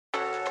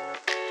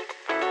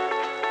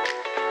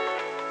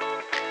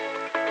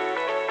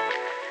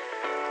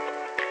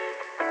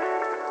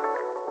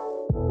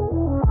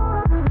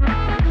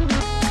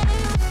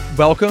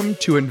Welcome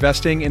to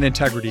Investing in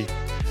Integrity.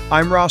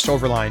 I'm Ross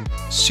Overline,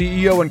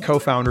 CEO and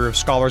co-founder of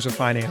Scholars of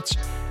Finance,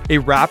 a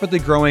rapidly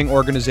growing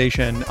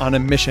organization on a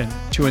mission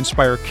to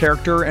inspire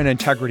character and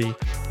integrity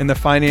in the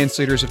finance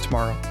leaders of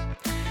tomorrow.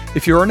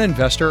 If you're an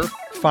investor,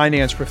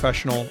 finance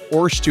professional,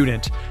 or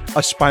student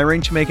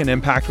aspiring to make an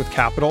impact with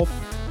capital,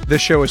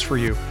 this show is for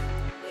you.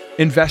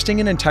 Investing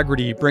in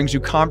Integrity brings you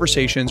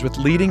conversations with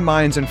leading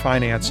minds in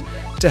finance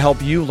to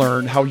help you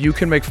learn how you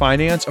can make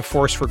finance a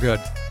force for good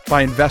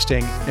by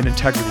investing in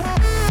integrity.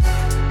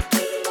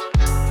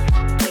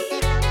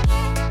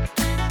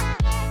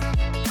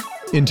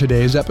 In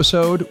today's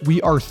episode,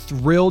 we are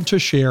thrilled to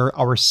share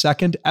our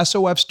second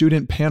SOF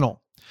student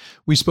panel.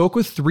 We spoke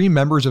with three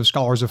members of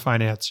Scholars of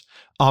Finance,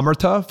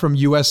 Amrita from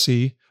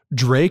USC,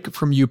 Drake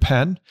from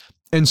UPenn,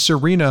 and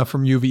Serena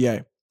from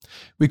UVA.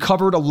 We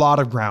covered a lot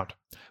of ground.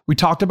 We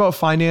talked about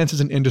finance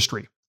as an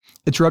industry,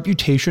 its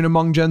reputation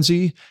among Gen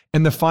Z,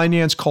 and the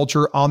finance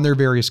culture on their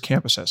various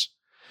campuses.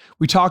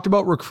 We talked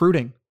about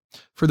recruiting.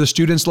 For the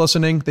students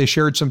listening, they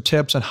shared some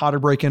tips on how to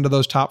break into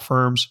those top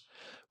firms.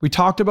 We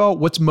talked about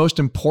what's most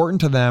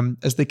important to them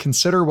as they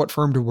consider what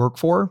firm to work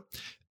for,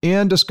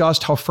 and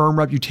discussed how firm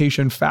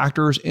reputation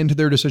factors into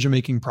their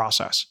decision-making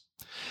process.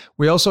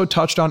 We also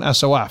touched on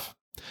SOF,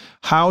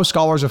 how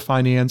Scholars of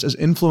Finance is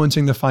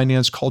influencing the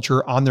finance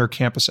culture on their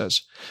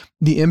campuses,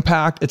 the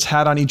impact it's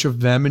had on each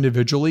of them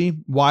individually,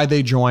 why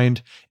they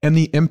joined, and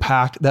the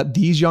impact that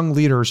these young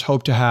leaders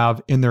hope to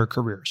have in their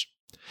careers.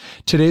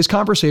 Today's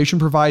conversation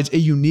provides a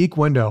unique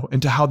window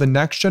into how the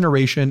next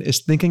generation is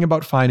thinking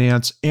about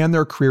finance and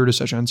their career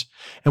decisions,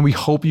 and we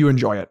hope you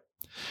enjoy it.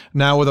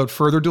 Now, without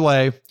further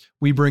delay,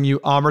 we bring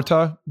you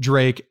Amrita,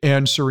 Drake,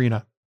 and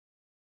Serena.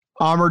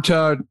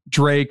 Amrita,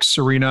 Drake,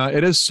 Serena,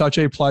 it is such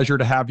a pleasure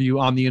to have you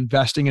on the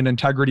Investing in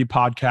Integrity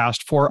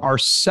podcast for our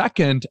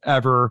second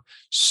ever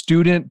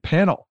student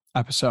panel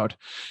episode.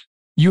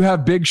 You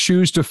have big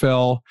shoes to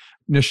fill.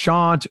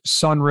 Nishant,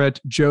 Sunrit,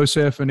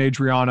 Joseph, and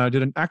Adriana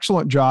did an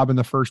excellent job in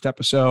the first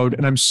episode,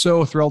 and I'm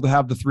so thrilled to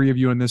have the three of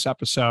you in this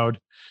episode.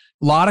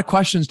 A lot of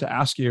questions to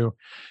ask you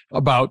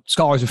about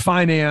Scholars of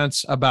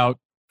Finance, about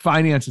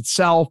finance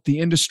itself, the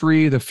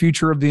industry, the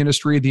future of the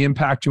industry, the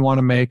impact you want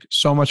to make.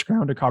 So much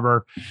ground to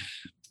cover.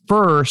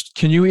 First,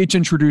 can you each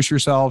introduce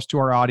yourselves to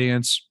our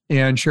audience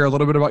and share a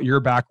little bit about your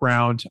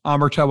background?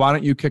 Amrita, why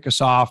don't you kick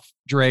us off?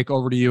 Drake,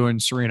 over to you,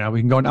 and Serena. We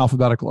can go in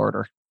alphabetical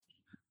order.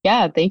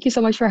 Yeah, thank you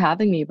so much for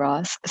having me,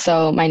 Ross.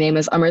 So my name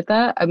is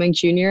Amrita. I'm a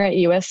junior at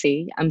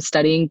USC. I'm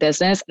studying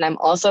business, and I'm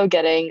also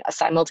getting a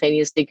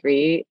simultaneous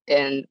degree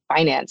in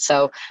finance.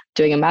 So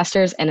doing a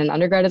master's and an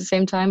undergrad at the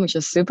same time, which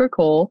is super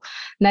cool.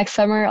 Next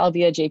summer, I'll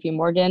be at JP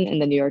Morgan in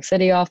the New York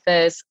City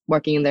office,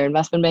 working in their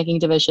investment banking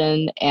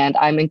division. And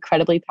I'm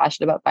incredibly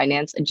passionate about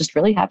finance and just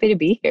really happy to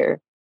be here.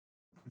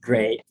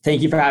 Great.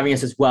 Thank you for having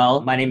us as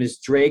well. My name is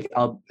Drake.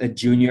 I'm a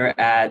junior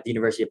at the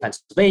University of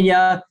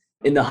Pennsylvania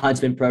in the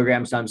Huntsman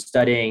program. So I'm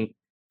studying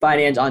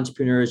finance,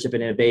 entrepreneurship,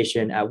 and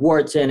innovation at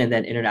Wharton and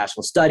then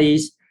international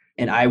studies.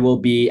 And I will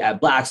be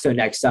at Blackstone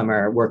next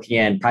summer working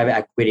in private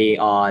equity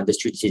on the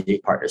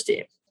strategic partners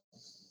team.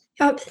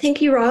 Yep. Thank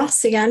you,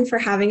 Ross, again for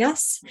having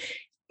us.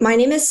 My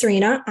name is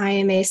Serena. I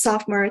am a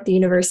sophomore at the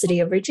University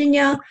of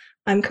Virginia.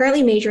 I'm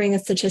currently majoring in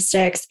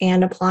statistics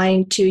and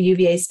applying to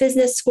UVA's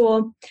business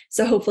school.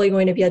 So hopefully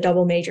going to be a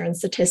double major in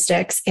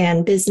statistics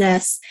and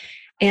business.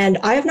 And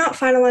I have not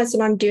finalized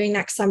what I'm doing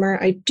next summer.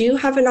 I do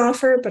have an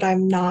offer, but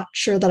I'm not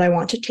sure that I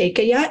want to take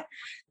it yet.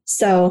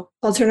 So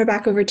I'll turn it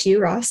back over to you,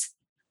 Ross.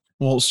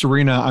 Well,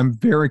 Serena, I'm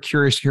very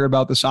curious to hear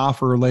about this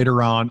offer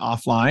later on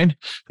offline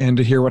and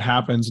to hear what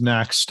happens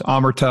next.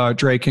 Amrita,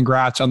 Drake,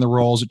 congrats on the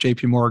roles at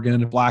JP Morgan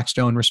and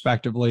Blackstone,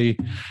 respectively.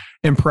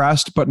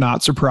 Impressed, but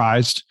not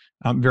surprised.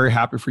 I'm very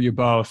happy for you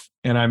both.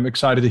 And I'm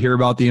excited to hear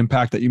about the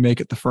impact that you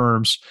make at the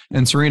firms.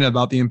 And Serena,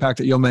 about the impact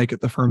that you'll make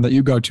at the firm that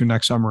you go to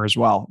next summer as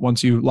well,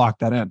 once you lock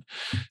that in.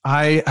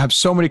 I have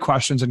so many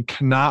questions and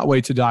cannot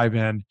wait to dive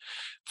in.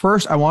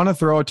 First, I want to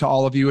throw it to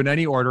all of you in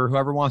any order,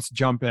 whoever wants to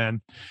jump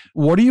in.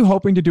 What are you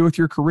hoping to do with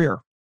your career?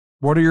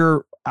 What are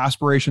your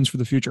aspirations for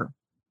the future?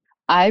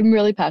 I'm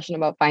really passionate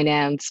about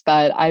finance,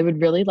 but I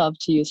would really love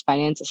to use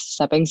finance as a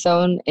stepping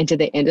stone into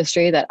the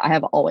industry that I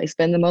have always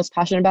been the most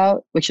passionate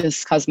about, which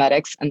is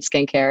cosmetics and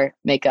skincare,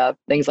 makeup,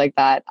 things like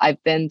that.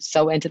 I've been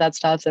so into that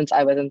stuff since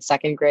I was in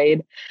second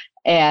grade.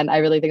 And I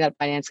really think that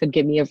finance could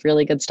give me a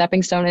really good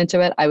stepping stone into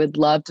it. I would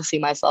love to see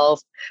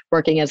myself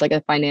working as like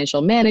a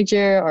financial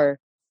manager, or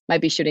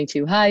might be shooting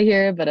too high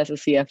here, but as a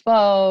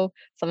CFO,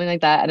 something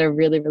like that at a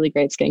really, really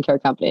great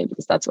skincare company,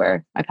 because that's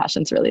where my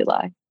passions really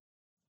lie.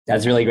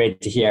 That's really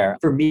great to hear.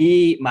 For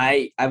me,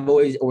 I've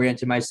always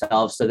oriented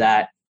myself so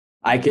that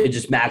I could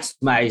just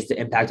maximize the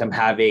impact I'm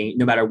having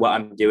no matter what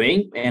I'm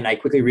doing. And I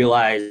quickly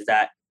realized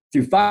that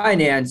through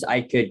finance,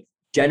 I could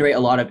generate a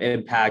lot of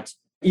impact,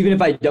 even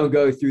if I don't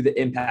go through the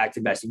impact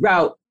investing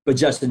route, but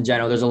just in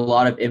general, there's a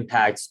lot of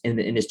impacts in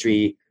the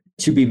industry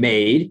to be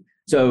made.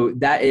 So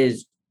that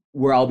is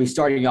where I'll be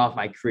starting off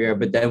my career,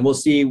 but then we'll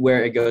see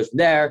where it goes from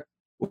there,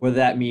 whether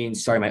that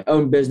means starting my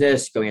own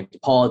business, going into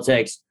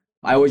politics.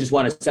 I always just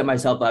want to set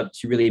myself up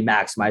to really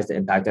maximize the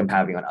impact I'm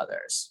having on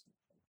others.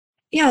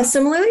 Yeah,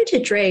 similarly to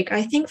Drake,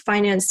 I think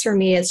finance for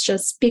me is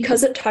just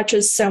because it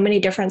touches so many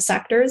different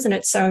sectors and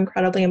it's so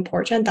incredibly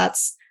important.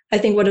 That's, I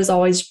think, what has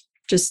always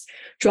just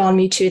drawn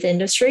me to the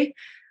industry.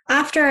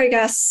 After, I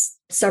guess,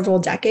 several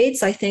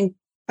decades, I think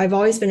I've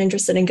always been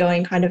interested in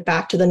going kind of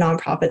back to the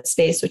nonprofit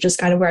space, which is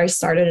kind of where I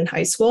started in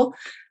high school.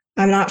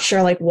 I'm not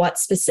sure like what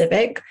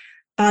specific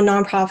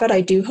nonprofit.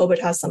 I do hope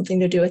it has something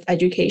to do with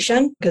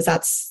education because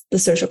that's the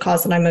social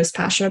cause that I'm most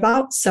passionate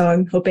about. So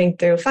I'm hoping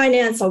through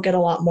finance, I'll get a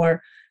lot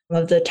more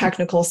of the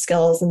technical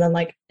skills. And then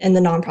like in the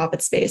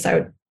nonprofit space, I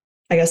would,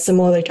 I guess,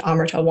 similarly to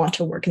Amrita, want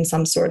to work in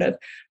some sort of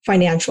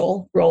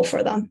financial role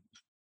for them.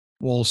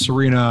 Well,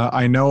 Serena,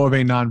 I know of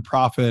a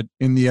nonprofit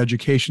in the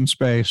education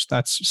space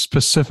that's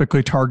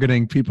specifically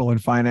targeting people in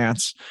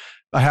finance.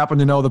 I happen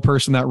to know the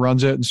person that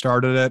runs it and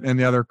started it and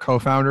the other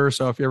co-founder.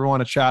 So if you ever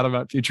want to chat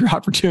about future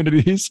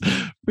opportunities,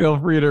 feel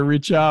free to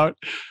reach out.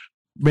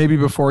 Maybe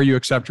before you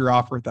accept your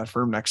offer at that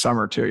firm next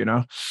summer too, you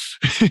know?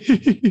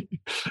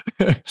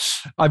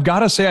 I've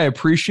got to say, I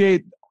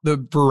appreciate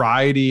the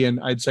variety and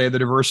I'd say the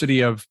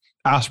diversity of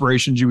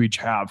aspirations you each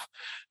have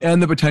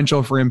and the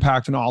potential for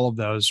impact in all of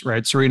those,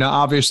 right? Serena,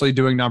 obviously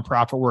doing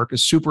nonprofit work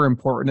is super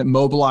important. It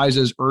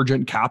mobilizes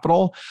urgent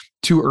capital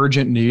to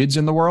urgent needs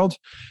in the world.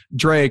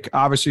 Drake,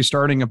 obviously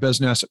starting a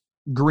business,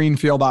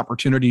 greenfield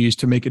opportunities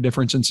to make a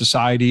difference in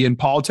society and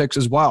politics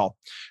as well,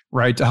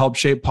 right? To help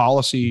shape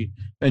policy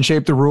and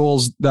shape the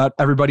rules that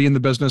everybody in the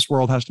business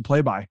world has to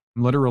play by,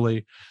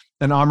 literally.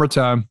 And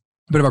Amrita, a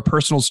bit of a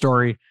personal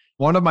story.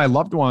 One of my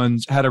loved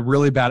ones had a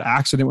really bad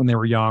accident when they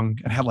were young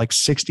and had like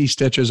 60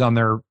 stitches on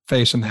their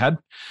face and head.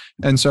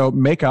 And so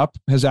makeup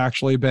has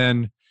actually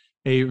been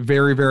a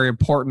very, very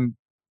important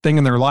thing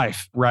in their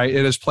life, right?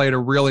 It has played a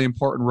really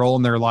important role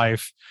in their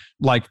life,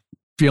 like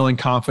feeling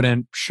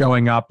confident,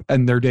 showing up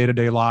in their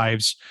day-to-day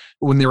lives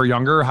when they were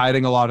younger,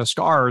 hiding a lot of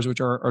scars,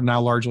 which are now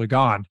largely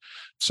gone.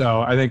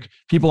 So I think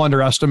people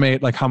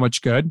underestimate like how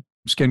much good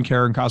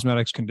skincare and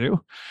cosmetics can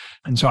do.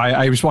 And so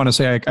I just want to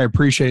say, I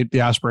appreciate the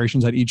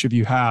aspirations that each of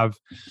you have.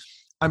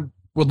 I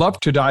would love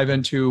to dive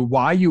into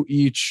why you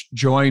each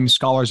joined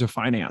Scholars of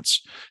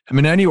Finance. I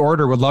mean, any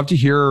order, would love to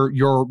hear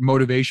your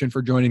motivation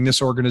for joining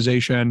this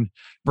organization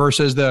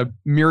versus the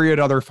myriad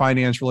other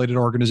finance related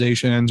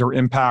organizations or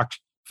impact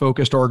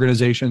focused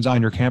organizations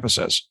on your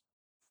campuses.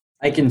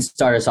 I can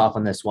start us off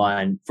on this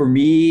one. For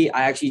me,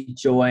 I actually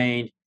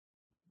joined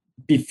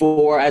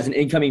before as an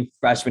incoming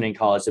freshman in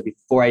college, so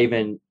before I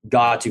even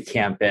got to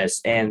campus.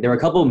 And there were a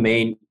couple of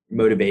main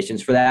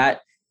motivations for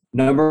that.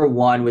 Number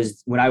one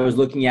was when I was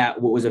looking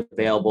at what was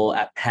available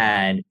at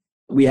Penn,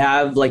 we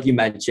have, like you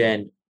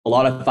mentioned, a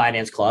lot of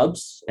finance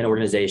clubs and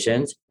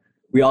organizations.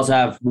 We also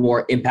have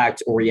more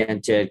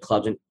impact-oriented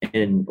clubs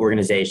and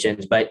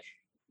organizations, but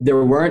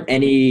there weren't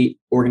any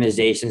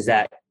organizations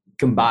that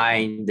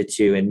combined the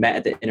two and met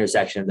at the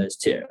intersection of those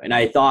two. And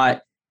I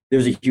thought there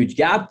was a huge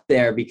gap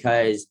there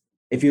because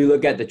if you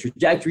look at the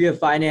trajectory of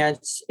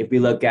finance, if we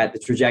look at the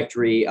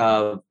trajectory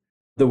of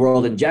the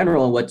world in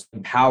general and what's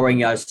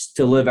empowering us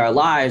to live our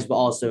lives, but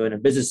also in a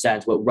business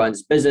sense, what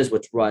runs business,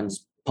 what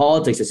runs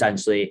politics,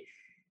 essentially,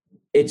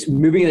 it's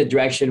moving in a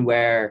direction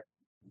where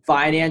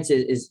finance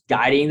is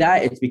guiding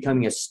that. It's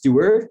becoming a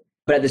steward,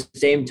 but at the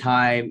same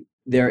time,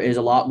 there is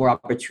a lot more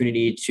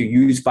opportunity to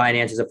use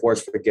finance as a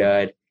force for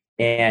good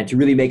and to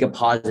really make a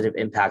positive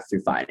impact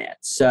through finance.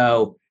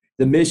 So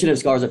the mission of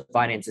Scholars of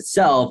Finance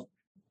itself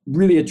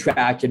really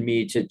attracted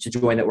me to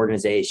join the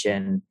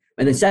organization.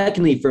 And then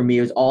secondly, for me,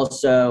 it was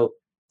also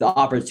the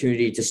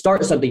opportunity to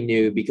start something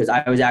new because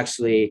I was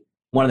actually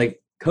one of the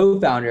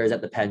co-founders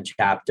at the Penn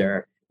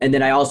chapter. And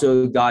then I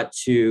also got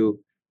to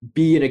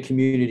be in a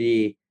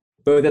community,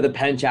 both at the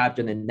Penn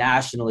chapter and then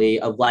nationally,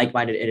 of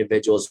like-minded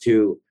individuals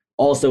who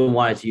also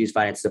wanted to use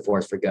finance as a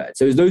force for good.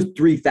 So it was those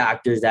three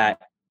factors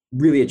that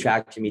really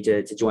attracted me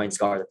to join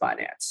Scholars of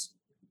Finance.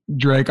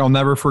 Drake, I'll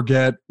never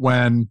forget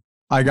when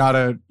I got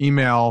an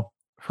email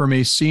from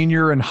a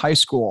senior in high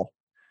school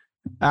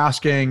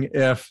asking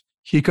if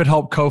he could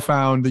help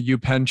co-found the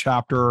UPenn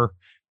chapter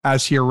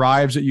as he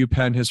arrives at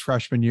UPenn his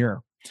freshman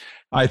year.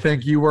 I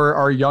think you were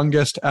our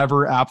youngest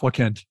ever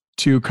applicant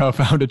to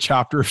co-found a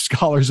chapter of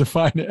Scholars of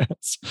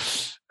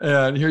Finance.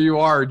 And here you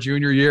are,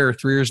 junior year,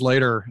 3 years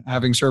later,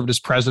 having served as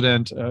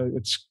president.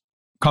 It's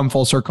come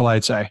full circle,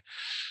 I'd say.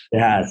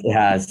 It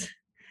has.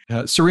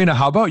 Serena,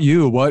 how about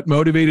you? What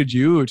motivated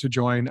you to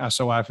join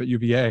SOF at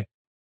UVA?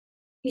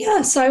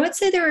 Yeah, so I would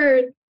say there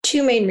were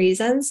two main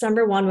reasons.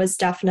 Number one was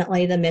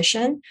definitely the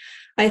mission.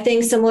 I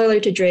think similarly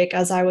to Drake,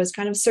 as I was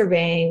kind of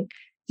surveying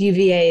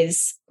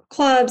UVA's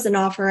clubs and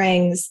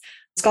offerings,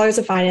 Scholars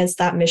of Finance,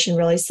 that mission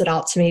really stood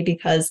out to me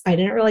because I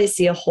didn't really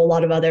see a whole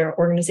lot of other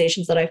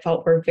organizations that I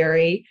felt were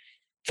very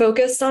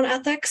focused on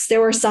ethics.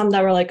 There were some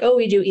that were like, oh,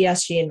 we do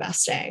ESG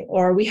investing,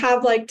 or we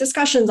have like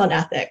discussions on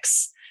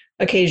ethics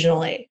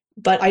occasionally,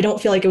 but I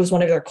don't feel like it was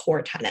one of their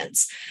core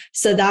tenets.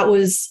 So that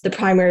was the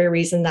primary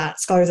reason that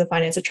Scholars of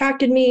Finance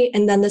attracted me.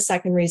 And then the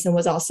second reason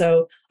was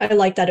also, I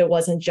like that it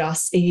wasn't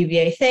just a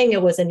UVA thing,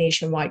 it was a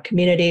nationwide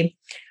community.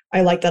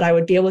 I like that I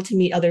would be able to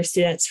meet other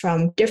students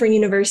from different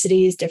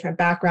universities, different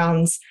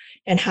backgrounds,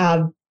 and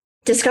have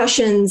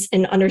discussions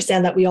and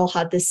understand that we all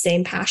had this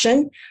same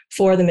passion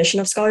for the mission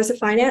of Scholars of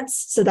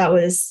Finance. So that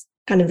was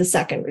kind of the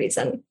second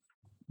reason.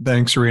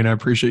 Thanks, Serena. I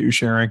appreciate you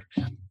sharing.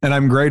 And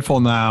I'm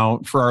grateful now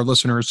for our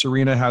listeners.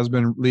 Serena has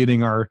been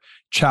leading our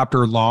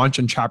chapter launch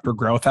and chapter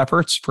growth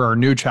efforts for our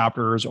new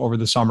chapters over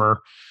the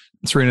summer.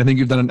 Serena, I think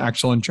you've done an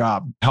excellent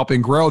job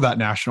helping grow that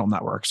national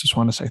network. So just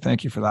want to say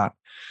thank you for that.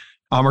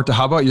 Amrita,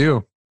 how about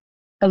you?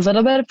 A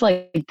little bit of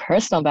like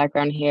personal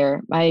background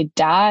here. My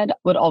dad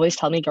would always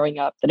tell me growing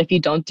up that if you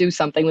don't do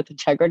something with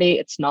integrity,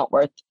 it's not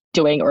worth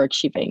doing or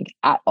achieving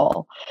at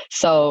all.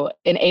 So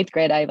in 8th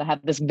grade, I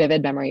had this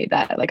vivid memory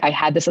that like I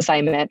had this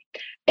assignment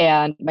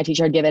and my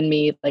teacher had given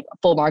me like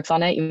full marks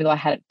on it, even though I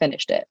hadn't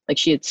finished it. Like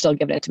she had still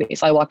given it to me.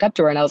 So I walked up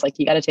to her and I was like,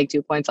 you got to take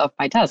 2 points off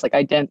my test. Like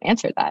I didn't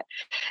answer that.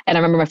 And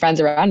I remember my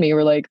friends around me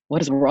were like,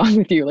 what is wrong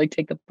with you? Like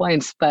take the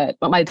points. But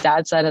what my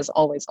dad said has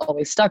always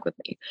stuck with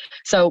me.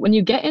 So when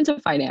you get into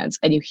finance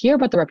and you hear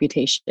about the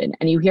reputation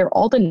and you hear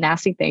all the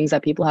nasty things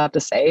that people have to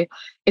say,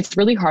 it's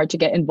really hard to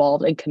get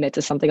involved and commit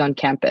to something on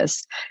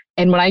campus.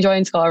 And when I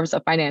joined Scholars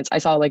of Finance, I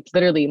saw like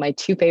literally my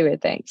 2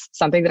 favorite things,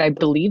 something that I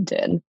believed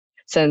in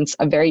since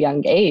a very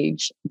young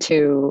age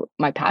to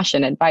my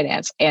passion in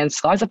finance. And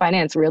Scholars of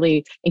Finance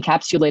really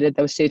encapsulated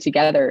those two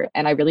together.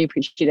 And I really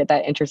appreciated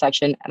that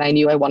intersection. And I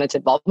knew I wanted to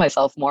involve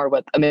myself more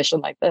with a mission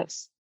like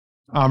this.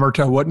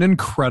 Amrita, what an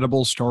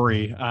incredible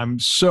story. I'm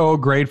so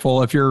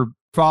grateful. If your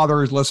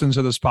father listens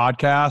to this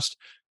podcast,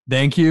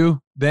 thank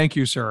you. Thank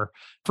you, sir,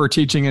 for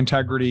teaching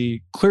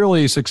integrity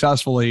clearly,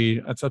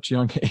 successfully at such a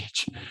young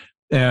age.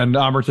 And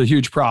Amrita,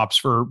 huge props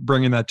for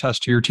bringing that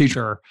test to your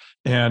teacher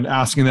and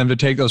asking them to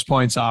take those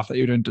points off that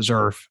you didn't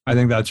deserve. I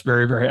think that's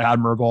very, very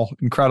admirable,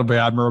 incredibly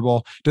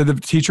admirable. Did the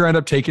teacher end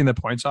up taking the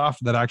points off?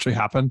 Did that actually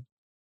happen?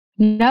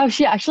 No,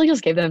 she actually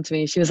just gave them to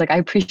me. She was like, I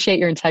appreciate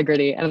your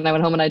integrity. And then I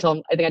went home and I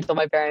told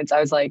my parents, I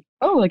was like,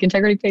 oh, like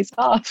integrity pays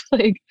off.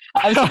 Like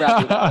I was super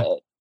happy about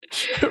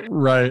it.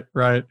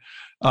 Right.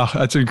 Oh,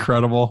 that's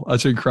incredible.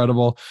 That's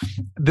incredible.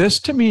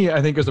 This to me,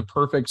 I think is a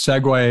perfect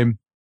segue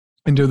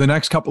into the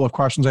next couple of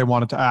questions I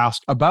wanted to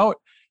ask about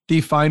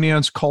the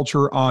finance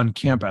culture on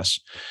campus.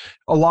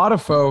 A lot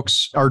of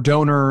folks, our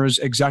donors,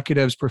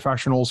 executives,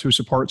 professionals who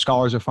support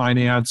Scholars of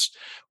Finance,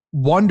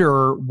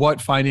 wonder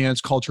what finance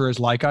culture is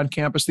like on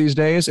campus these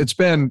days. It's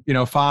been,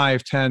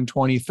 5, 10,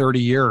 20, 30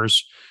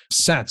 years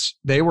since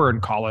they were in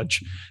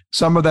college.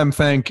 Some of them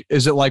think,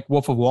 is it like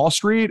Wolf of Wall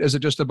Street? Is it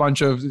just a bunch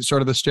of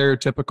sort of the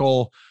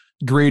stereotypical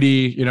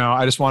greedy,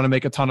 I just want to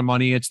make a ton of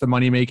money. It's the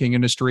money-making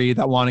industry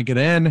that want to get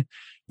in.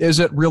 Is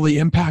it really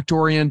impact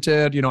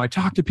oriented? I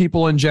talk to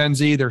people in Gen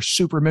Z, they're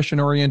super mission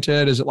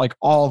oriented. Is it like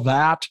all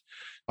that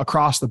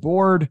across the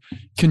board?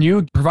 Can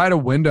you provide a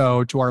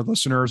window to our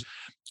listeners?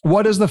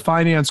 What is the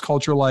finance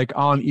culture like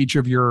on each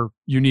of your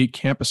unique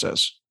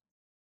campuses?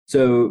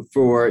 So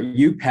for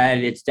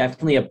UPenn, it's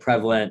definitely a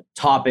prevalent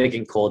topic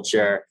and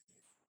culture.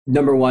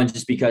 Number one,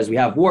 just because we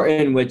have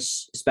Wharton, which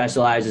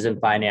specializes in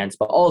finance,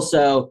 but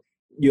also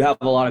you have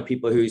a lot of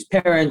people whose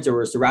parents or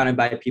were surrounded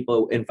by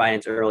people in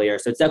finance earlier.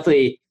 So it's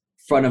definitely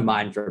front of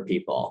mind for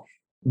people.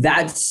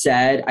 That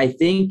said, I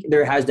think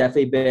there has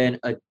definitely been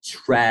a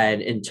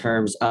trend in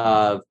terms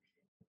of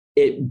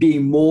it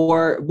being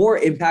more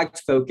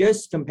impact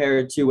focused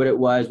compared to what it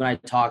was when I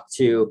talked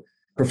to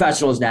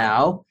professionals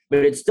now, but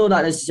it's still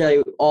not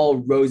necessarily all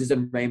roses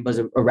and rainbows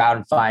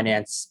around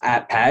finance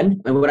at Penn.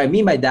 And what I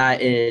mean by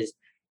that is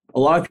a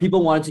lot of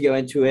people wanted to go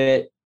into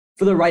it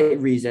for the right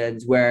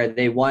reasons, where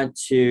they want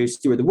to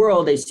steward the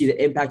world, they see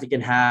the impact it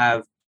can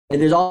have. And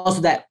there's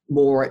also that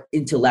more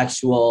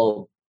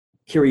intellectual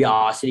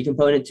curiosity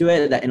component to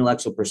it, that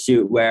intellectual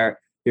pursuit where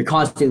you're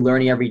constantly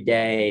learning every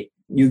day.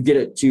 You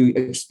get to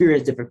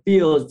experience different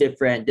fields,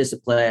 different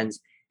disciplines.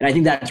 And I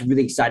think that's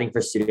really exciting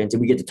for students. And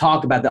we get to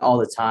talk about that all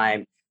the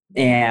time.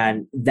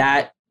 And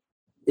that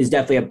is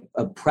definitely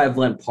a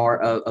prevalent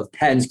part of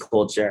Penn's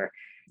culture.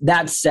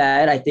 That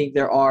said, I think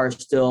there are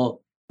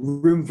still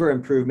room for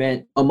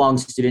improvement among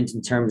students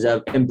in terms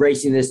of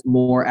embracing this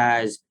more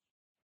as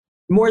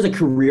a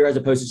career as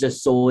opposed to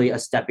just solely a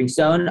stepping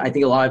stone. I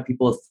think a lot of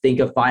people think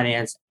of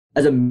finance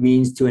as a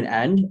means to an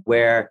end,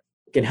 where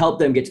it can help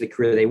them get to the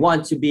career they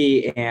want to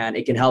be, and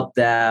it can help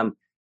them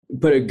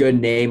put a good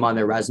name on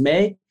their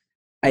resume.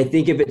 I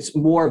think if it's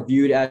more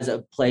viewed as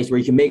a place where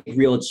you can make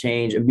real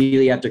change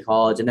immediately after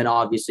college, and then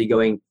obviously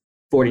going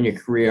forward in your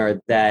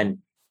career, then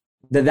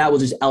that will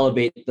just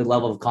elevate the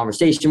level of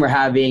conversation we're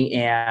having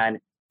and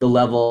the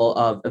level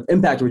of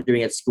impact we're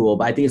doing at school.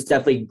 But I think it's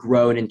definitely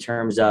grown in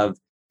terms of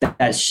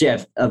that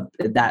shift of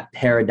that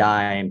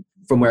paradigm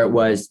from where it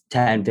was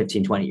 10,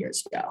 15, 20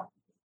 years ago.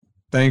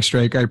 Thanks,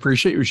 Drake. I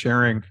appreciate you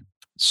sharing.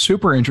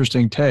 Super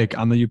interesting take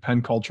on the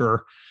UPenn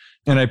culture.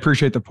 And I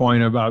appreciate the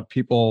point about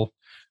people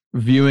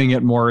viewing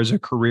it more as a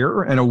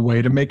career and a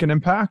way to make an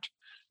impact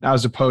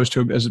as opposed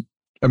to as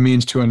a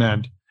means to an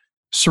end.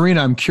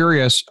 Serena, I'm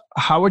curious,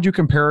 how would you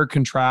compare or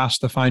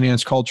contrast the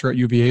finance culture at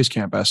UVA's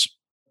campus?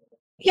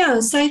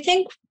 Yeah, so I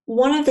think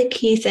One of the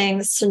key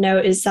things to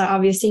note is that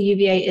obviously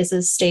UVA is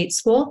a state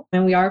school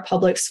and we are a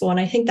public school.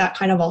 And I think that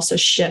kind of also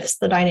shifts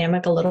the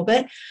dynamic a little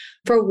bit.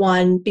 For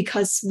one,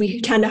 because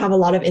we tend to have a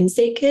lot of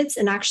in-state kids.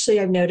 And actually,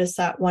 I've noticed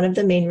that one of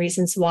the main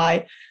reasons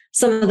why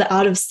some of the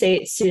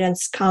out-of-state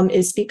students come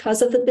is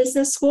because of the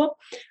business school,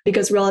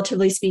 because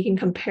relatively speaking,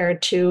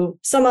 compared to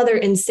some other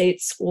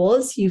in-state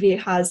schools, UVA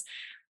has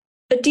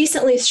a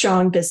decently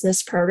strong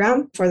business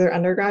program for their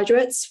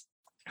undergraduates.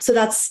 So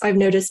that's, I've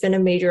noticed, been a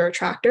major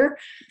attractor.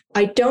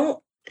 I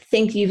don't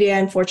think UVA,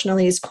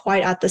 unfortunately, is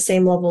quite at the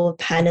same level of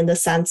Penn in the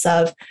sense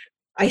of,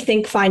 I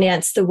think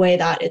finance, the way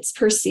that it's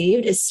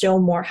perceived, is still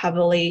more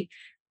heavily,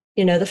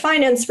 the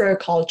finance bro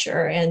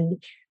culture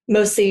and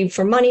mostly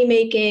for money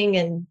making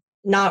and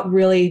not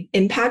really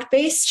impact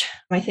based.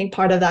 I think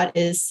part of that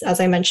is, as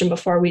I mentioned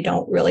before, we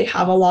don't really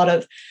have a lot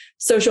of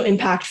social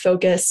impact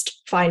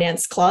focused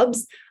finance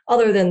clubs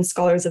other than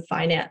Scholars of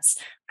Finance.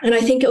 And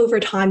I think over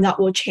time that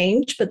will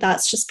change, but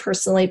that's just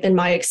personally been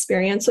my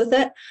experience with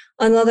it.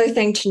 Another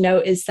thing to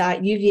note is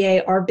that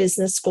UVA, our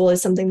business school,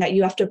 is something that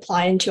you have to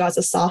apply into as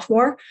a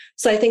sophomore.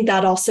 So I think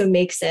that also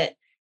makes it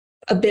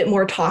a bit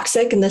more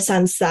toxic in the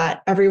sense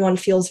that everyone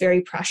feels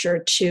very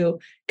pressured to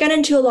get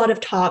into a lot of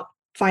top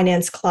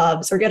finance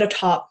clubs or get a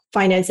top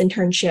finance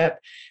internship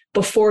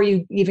before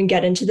you even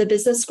get into the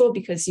business school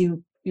because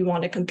you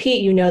want to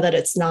compete. You know that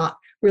it's not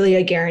really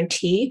a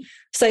guarantee.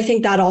 So I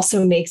think that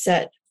also makes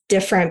it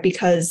different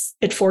because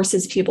it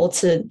forces people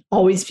to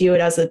always view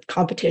it as a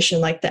competition,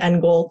 like the end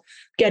goal,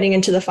 getting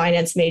into the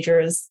finance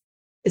majors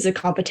is a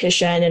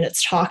competition and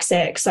it's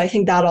toxic. So I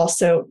think that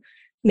also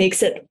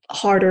makes it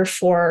harder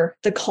for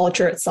the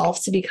culture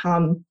itself to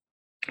become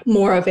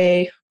more of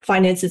a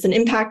finance is an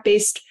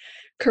impact-based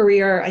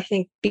career. I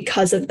think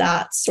because of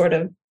that sort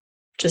of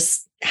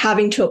just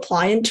having to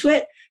apply into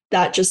it,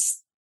 that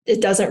just, it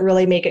doesn't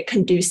really make it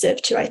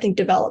conducive to, I think,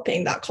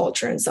 developing that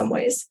culture in some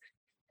ways.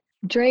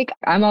 Drake,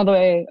 I'm all the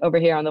way over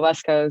here on the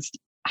West Coast.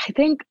 I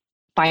think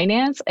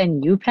finance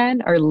and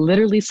UPenn are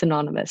literally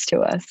synonymous to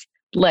us.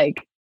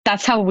 Like,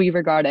 that's how we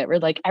regard it. We're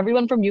like,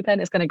 everyone from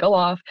UPenn is going to go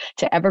off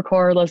to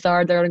Evercore,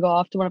 Lazard. They're going to go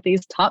off to one of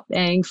these top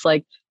banks.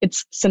 Like,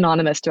 it's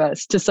synonymous to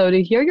us. So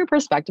to hear your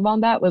perspective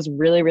on that was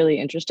really, really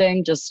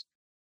interesting. Just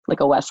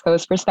like a West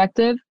Coast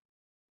perspective.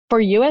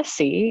 For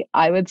USC,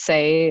 I would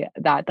say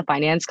that the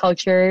finance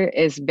culture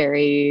is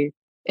very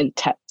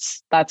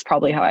intense. That's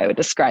probably how I would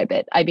describe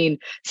it. I mean,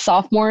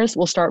 sophomores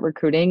will start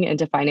recruiting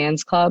into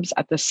finance clubs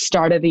at the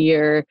start of the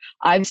year.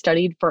 I've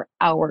studied for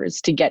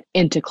hours to get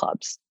into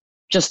clubs,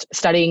 just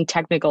studying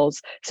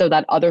technicals so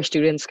that other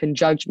students can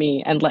judge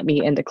me and let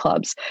me into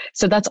clubs.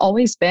 So that's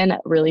always been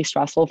really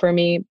stressful for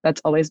me.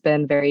 That's always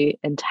been very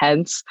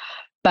intense.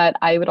 But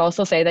I would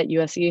also say that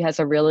USC has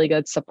a really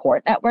good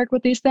support network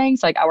with these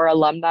things. Like our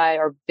alumni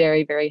are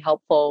very, very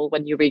helpful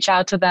when you reach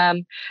out to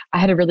them. I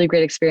had a really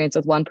great experience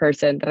with one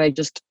person that I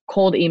just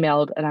cold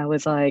emailed and I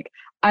was like,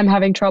 I'm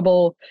having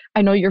trouble.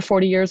 I know you're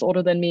 40 years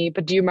older than me,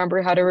 but do you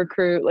remember how to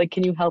recruit? Like,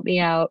 can you help me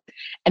out?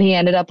 And he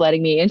ended up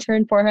letting me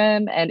intern for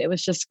him. And it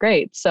was just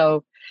great.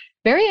 So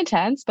very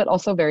intense, but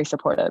also very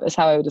supportive is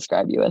how I would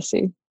describe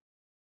USC.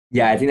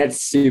 Yeah, I think that's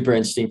super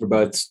interesting for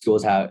both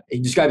schools, how he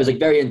described it as like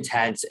very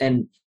intense.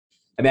 And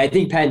I mean, I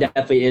think Penn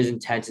definitely is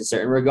intense in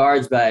certain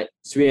regards, but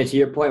Serena, to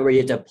your point where you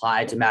have to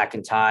apply to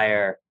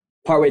McIntyre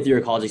partway through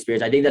your college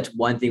experience, I think that's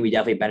one thing we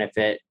definitely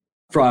benefit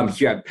from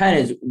here at Penn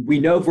is we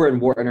know if we're in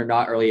Wharton or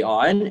not early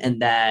on,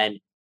 and then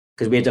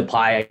because we have to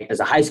apply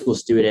as a high school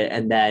student,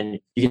 and then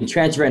you can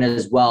transfer in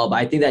as well. But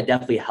I think that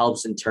definitely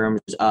helps in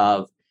terms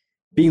of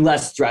being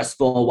less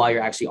stressful while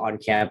you're actually on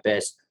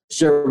campus.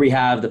 Sure, we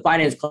have the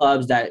finance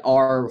clubs that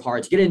are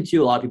hard to get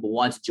into. A lot of people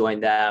want to join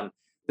them.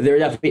 But there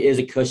definitely is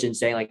a cushion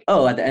saying like,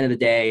 oh, at the end of the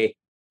day,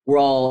 we're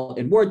all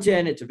in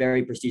Wharton. It's a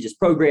very prestigious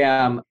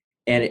program.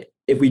 And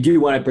if we do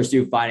want to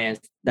pursue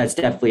finance, that's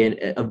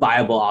definitely a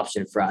viable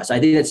option for us. I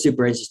think that's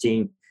super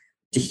interesting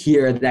to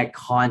hear that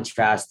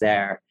contrast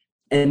there.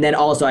 And then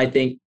also, I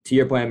think to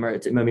your point,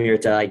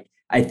 Mamirta, like,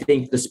 I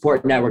think the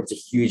support network is a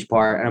huge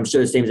part. And I'm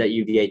sure the same as at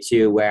UVA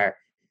too, where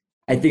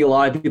I think a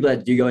lot of people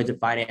that do go into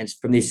finance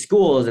from these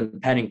schools,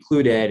 and Penn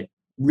included,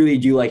 really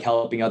do like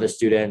helping other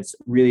students,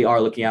 really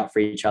are looking out for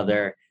each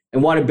other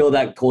and want to build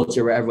that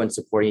culture where everyone's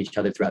supporting each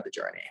other throughout the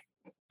journey.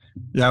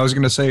 Yeah, I was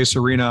going to say,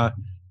 Serena,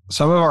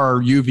 some of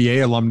our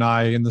UVA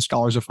alumni in the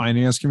Scholars of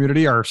Finance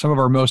community are some of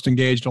our most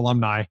engaged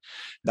alumni.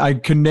 I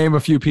can name a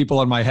few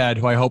people in my head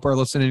who I hope are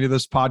listening to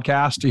this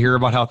podcast to hear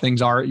about how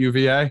things are at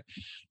UVA.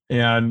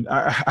 And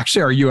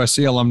actually, our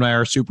USC alumni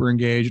are super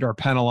engaged. Our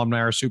Penn alumni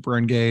are super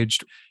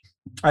engaged.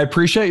 I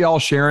appreciate y'all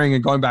sharing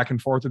and going back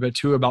and forth a bit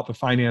too about the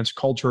finance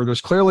culture.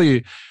 There's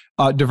clearly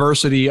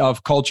diversity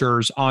of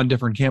cultures on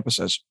different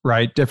campuses,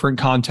 right? Different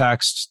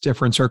contexts,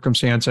 different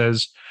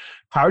circumstances.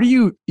 How do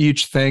you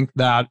each think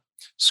that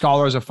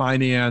Scholars of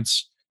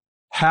Finance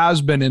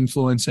has been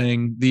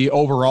influencing the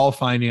overall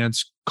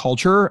finance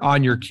culture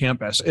on your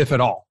campus, if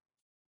at all?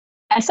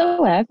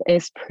 SOF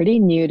is pretty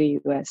new to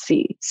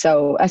USC.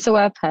 So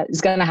SOF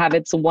is going to have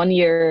its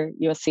 1-year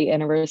USC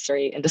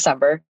anniversary in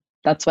December.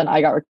 That's when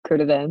I got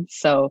recruited in.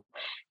 So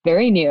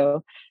very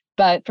new.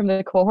 But from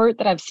the cohort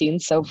that I've seen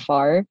so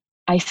far,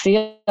 I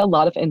see a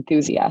lot of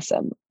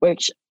enthusiasm,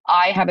 which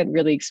I haven't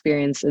really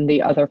experienced in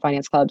the other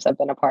finance clubs I've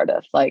been a part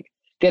of. Like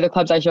the other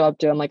clubs I show up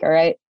to, I'm like, all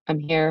right, I'm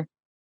here,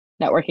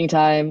 networking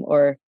time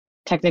or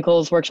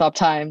technicals workshop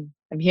time.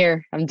 I'm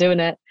here, I'm doing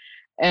it.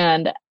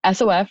 And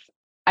SOF,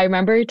 I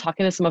remember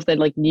talking to some of the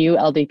like new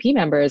LDP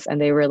members,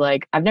 and they were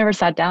like, I've never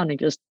sat down and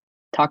just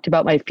talked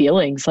about my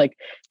feelings, like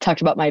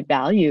talked about my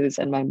values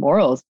and my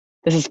morals.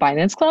 This is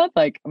finance club?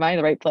 Like, am I in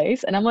the right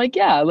place? And I'm like,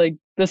 yeah, like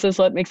this is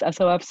what makes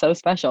SOF so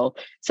special.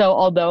 So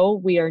although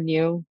we are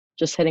new,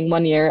 just hitting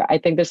 1 year, I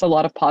think there's a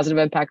lot of positive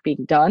impact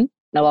being done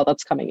and a lot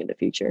that's coming in the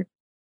future.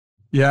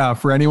 Yeah.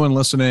 For anyone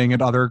listening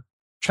at other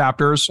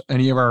chapters,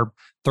 any of our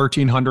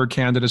 1,300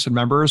 candidates and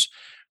members,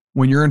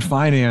 when you're in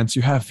finance,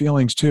 you have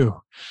feelings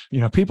too.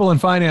 People in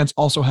finance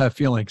also have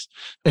feelings,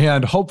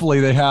 and hopefully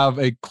they have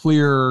a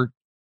clear,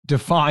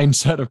 defined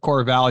set of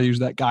core values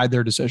that guide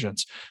their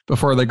decisions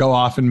before they go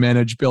off and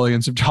manage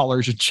billions of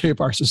dollars and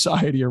shape our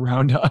society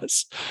around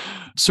us.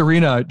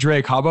 Serena,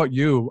 Drake, how about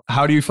you?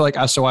 How do you feel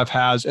like SOF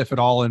has, if at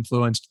all,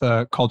 influenced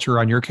the culture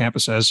on your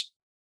campuses?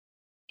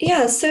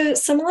 Yeah, so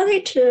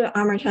similarly to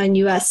Amartya and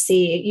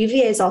USC,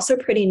 UVA is also a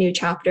pretty new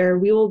chapter.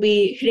 We will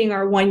be hitting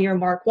our 1 year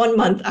mark 1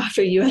 month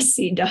after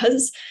USC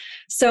does.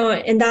 So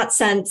in that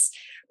sense,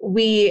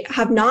 we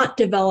have not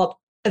developed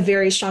a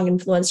very strong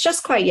influence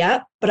just quite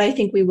yet, but I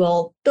think we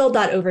will build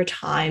that over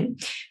time.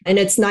 And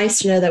it's nice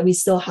to know that we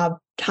still have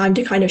time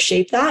to kind of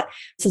shape that,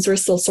 since we're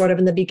still sort of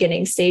in the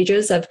beginning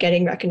stages of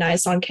getting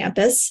recognized on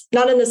campus,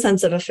 not in the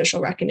sense of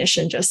official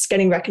recognition, just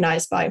getting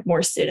recognized by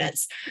more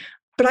students.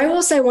 But I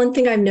will say one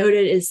thing I've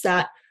noted is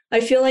that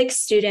I feel like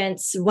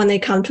students, when they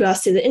come to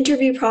us through the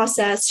interview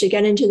process to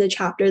get into the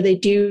chapter, they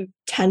do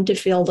tend to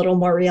feel a little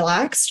more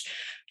relaxed,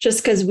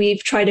 just because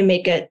we've tried to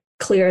make it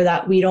clear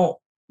that we don't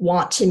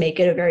want to make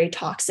it a very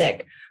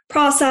toxic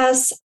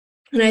process.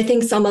 And I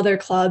think some other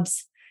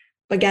clubs,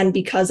 again,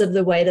 because of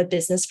the way the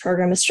business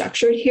program is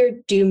structured here,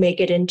 do make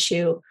it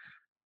into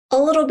a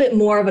little bit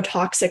more of a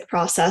toxic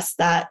process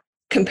that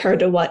compared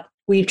to what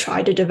we've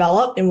tried to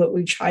develop and what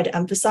we've tried to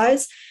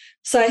emphasize.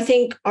 So I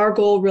think our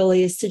goal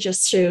really is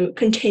to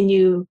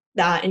continue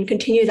that and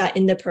continue that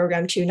in the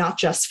program too, not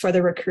just for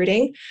the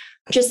recruiting,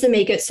 just to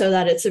make it so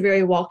that it's a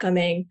very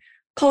welcoming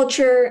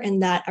culture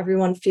and that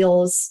everyone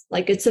feels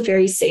like it's a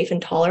very safe and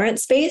tolerant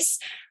space.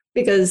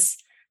 Because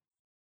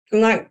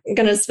I'm not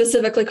going to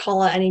specifically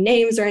call out any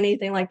names or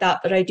anything like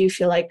that, but I do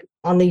feel like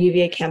on the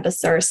UVA campus,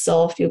 there are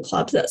still a few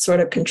clubs that sort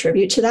of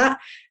contribute to that.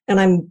 And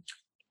I'm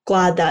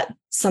glad that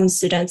some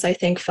students, I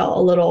think, felt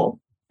a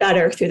little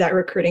better through that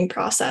recruiting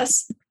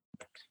process.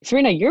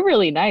 Serena, you're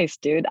really nice,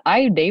 dude.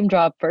 I name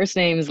drop first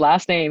names,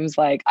 last names.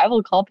 Like, I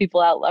will call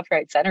people out left,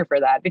 right, center for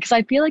that, because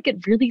I feel like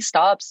it really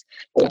stops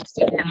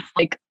students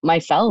like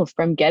myself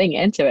from getting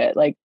into it.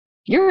 Like,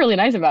 you're really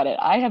nice about it.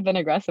 I have been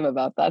aggressive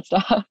about that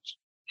stuff.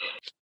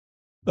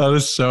 That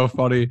is so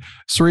funny.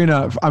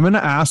 Serena, I'm going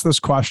to ask this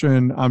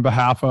question on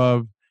behalf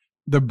of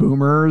the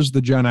boomers,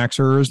 the Gen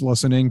Xers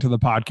listening to the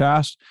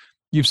podcast.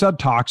 You've said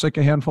toxic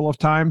a handful of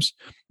times.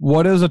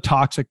 What does a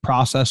toxic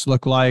process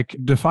look like?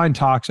 Define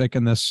toxic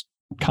in this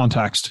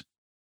context.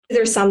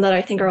 There's some that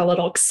I think are a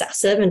little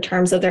excessive in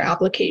terms of their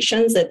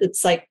applications.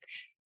 It's like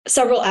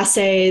several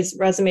essays,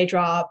 resume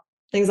drop,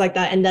 things like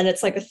that. And then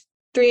it's like a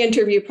 3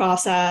 interview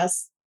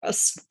process, a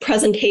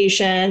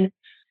presentation.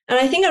 And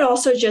I think it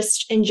also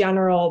just in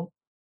general,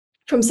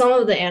 from some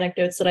of the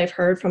anecdotes that I've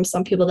heard from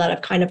some people that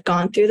have kind of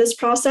gone through this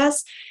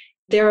process,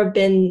 there have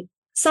been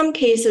some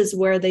cases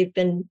where they've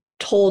been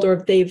told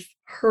or they've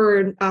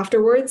heard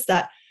afterwards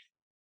that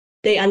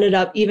they ended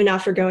up, even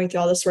after going through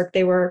all this work,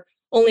 they were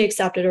only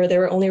accepted or they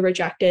were only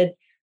rejected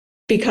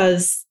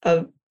because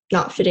of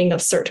not fitting a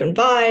certain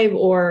vibe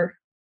or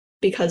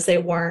because they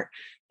weren't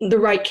the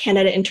right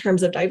candidate in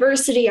terms of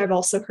diversity. I've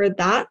also heard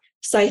that.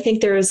 So I think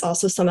there is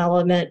also some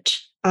element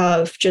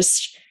of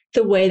just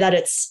the way that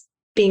it's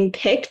being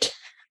picked,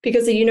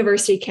 because the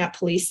university can't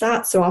police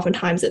that. So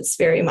oftentimes it's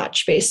very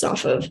much based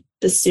off of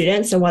the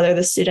students and whether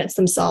the students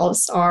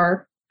themselves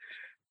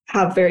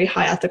have very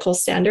high ethical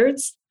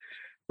standards.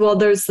 Well,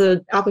 there's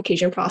the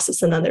application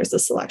process and then there's the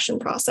selection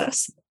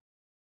process.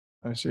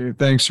 I see.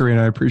 Thanks,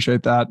 Serena. I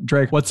appreciate that.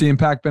 Drake, what's the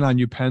impact been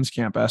on UPenn's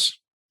campus?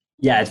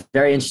 Yeah, it's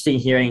very interesting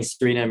hearing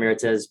Serena and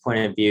Amrita's point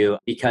of view,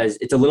 because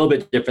it's a little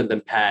bit different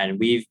than Penn.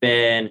 We've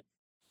been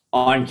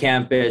on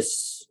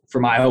campus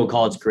for my whole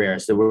college career.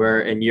 So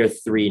we're in year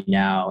 3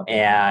 now.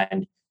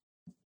 And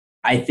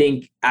I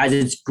think as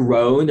it's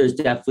grown, there's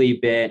definitely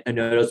been a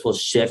noticeable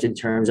shift in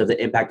terms of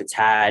the impact it's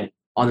had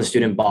on the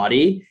student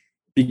body.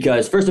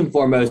 Because first and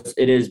foremost,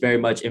 it is very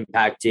much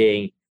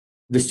impacting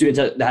the students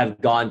that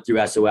have gone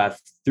through SOF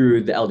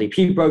through the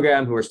LDP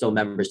program, who are still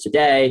members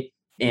today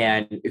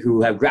and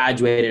who have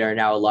graduated and are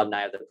now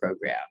alumni of the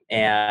program.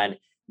 And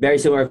very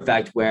similar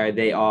effect where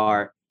they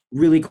are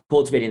really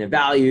cultivating the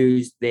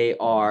values. They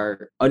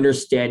are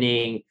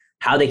understanding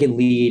how they can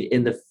lead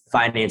in the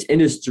finance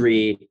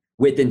industry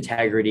with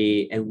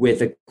integrity and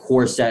with a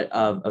core set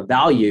of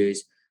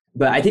values.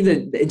 But I think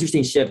the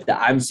interesting shift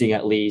that I'm seeing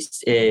at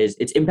least is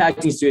it's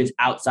impacting students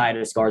outside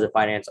of Scholars of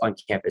Finance on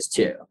campus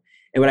too.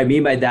 And what I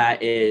mean by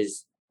that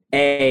is,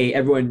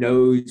 everyone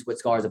knows what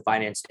Scholars of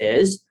Finance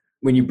is.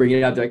 When you bring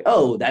it up, they're like,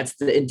 oh, that's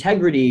the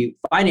Integrity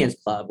Finance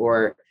Club,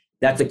 or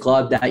that's a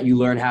club that you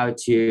learn how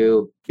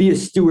to be a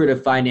steward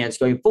of finance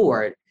going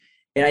forward.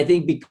 And I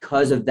think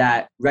because of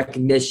that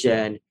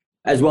recognition,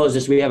 as well as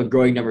just we have a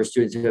growing number of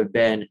students who have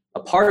been a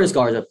part of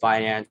Scholars of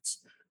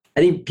Finance, I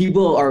think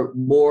people are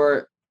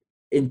more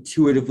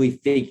intuitively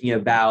thinking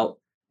about,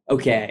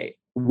 okay,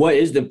 what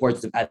is the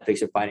importance of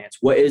ethics in finance?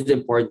 What is the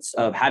importance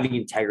of having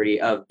integrity,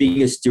 of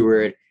being a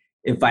steward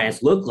in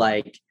finance look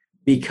like?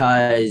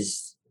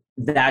 Because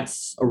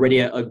that's already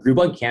a group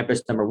on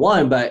campus, number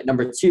one. But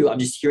number two, I'm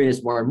just hearing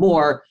this more and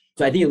more.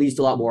 So I think it leads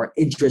to a lot more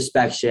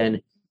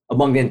introspection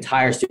among the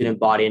entire student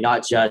body, and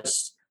not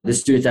just the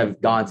students that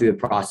have gone through the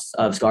process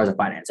of Scholars of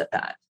Finance at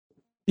Penn.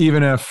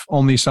 Even if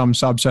only some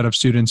subset of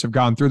students have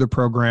gone through the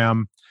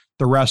program,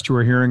 the rest who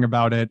are hearing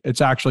about it,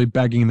 it's actually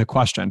begging the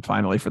question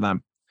finally for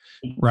them.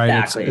 Right?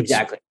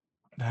 Exactly.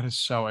 That is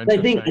so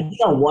interesting. I think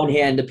on one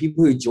hand, the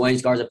people who join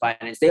Scholars of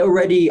Finance, they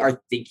already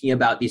are thinking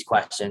about these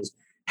questions.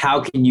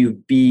 How can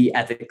you be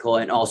ethical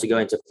and also go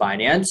into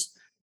finance?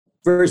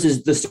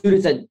 Versus the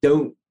students that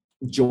don't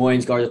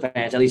join Scholars of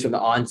Finance, at least from the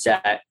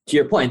onset, to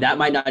your point, that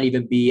might not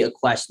even be a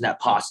question that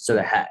pops to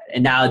their head.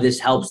 And now this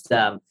helps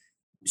them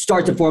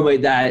start to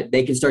formulate that.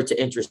 They can start to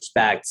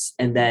introspect.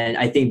 And then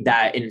I think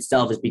that in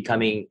itself is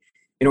becoming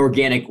an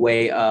organic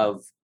way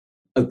of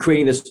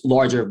creating this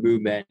larger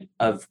movement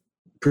of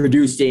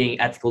producing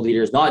ethical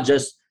leaders, not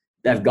just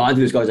that have gone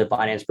through the Scholars of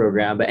Finance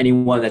program, but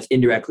anyone that's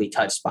indirectly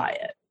touched by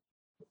it.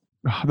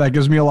 That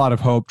gives me a lot of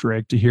hope,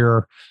 Drake, to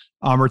hear.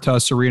 Amrita,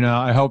 Serena,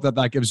 I hope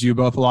that gives you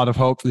both a lot of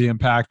hope for the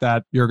impact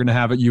that you're going to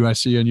have at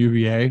USC and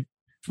UVA.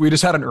 We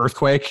just had an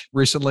earthquake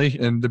recently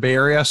in the Bay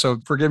Area, so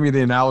forgive me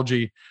the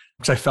analogy,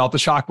 because I felt the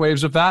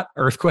shockwaves of that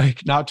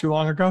earthquake not too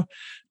long ago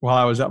while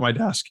I was at my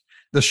desk.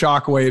 The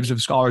shockwaves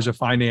of Scholars of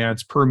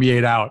Finance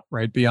permeate out,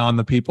 right, beyond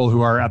the people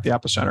who are at the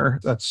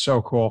epicenter. That's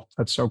so cool.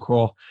 That's so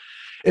cool.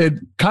 It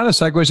kind of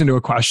segues into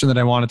a question that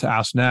I wanted to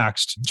ask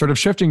next, sort of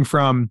shifting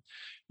from,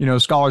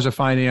 Scholars of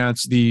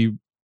Finance, the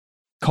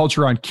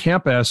culture on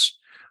campus.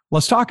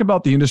 Let's talk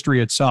about the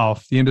industry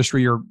itself, the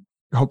industry you're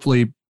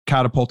hopefully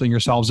catapulting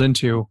yourselves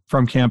into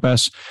from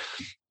campus.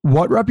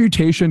 What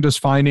reputation does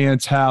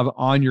finance have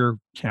on your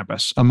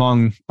campus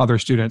among other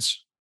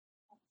students?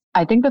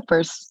 I think the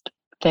first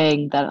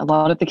thing that a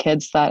lot of the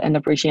kids that end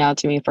up reaching out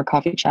to me for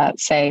coffee chat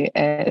say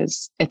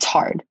is it's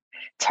hard.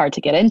 It's hard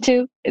to get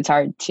into, it's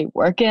hard to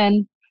work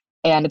in,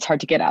 and it's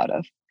hard to get out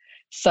of.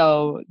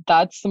 So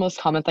that's the most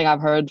common thing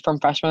I've heard from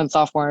freshmen and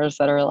sophomores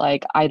that are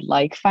like, I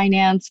like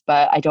finance,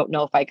 but I don't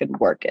know if I could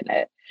work in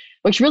it,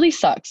 which really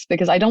sucks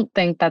because I don't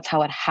think that's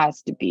how it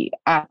has to be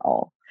at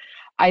all.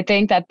 I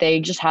think that they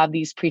just have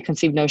these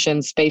preconceived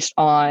notions based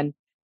on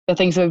the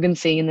things that we've been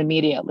seeing in the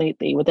media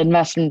lately with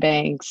investment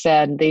banks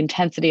and the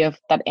intensity of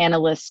that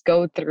analysts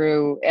go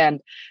through.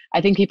 And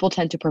I think people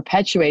tend to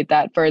perpetuate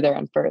that further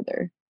and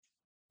further.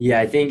 Yeah,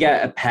 I think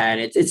at Penn,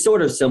 it's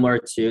sort of similar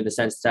to the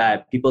sense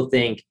that people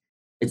think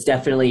it's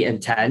definitely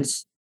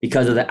intense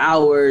because of the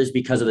hours,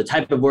 because of the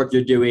type of work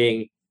you're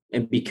doing,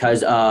 and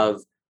because of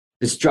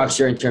the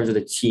structure in terms of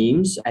the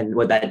teams and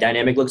what that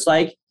dynamic looks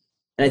like.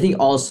 And I think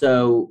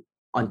also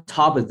on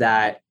top of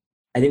that,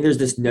 I think there's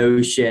this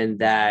notion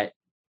that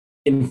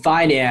in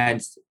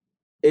finance,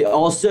 it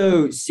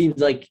also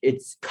seems like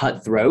it's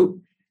cutthroat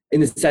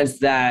in the sense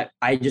that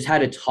I just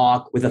had a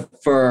talk with a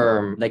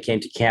firm that came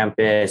to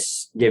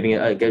campus,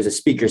 it was a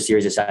speaker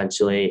series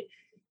essentially.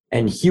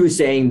 And he was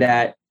saying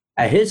that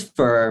at his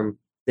firm,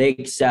 they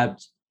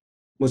accept,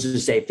 let's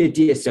just say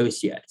 50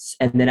 associates.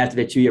 And then after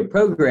the 2-year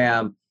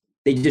program,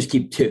 they just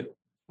keep 2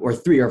 or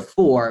 3 or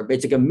 4, but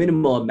it's like a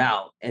minimal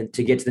amount and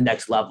to get to the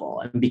next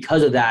level. And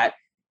because of that,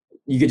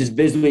 you could just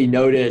visibly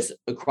notice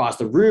across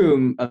the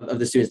room of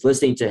the students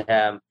listening to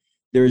him,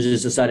 there was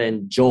just a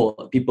sudden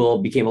jolt. People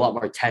became a lot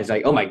more tense,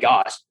 like, oh my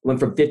gosh, went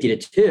from 50 to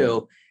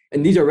 2.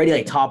 And these are already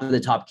like top of the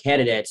top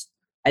candidates.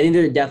 I think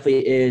there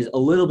definitely is a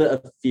little bit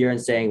of fear in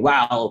saying,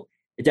 wow,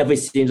 it definitely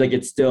seems like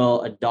it's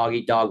still a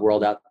dog-eat-dog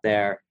world out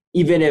there.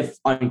 Even if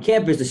on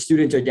campus, the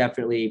students are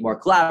definitely more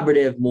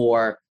collaborative,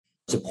 more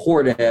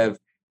supportive,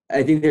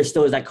 I think there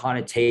still is that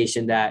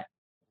connotation that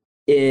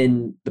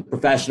in the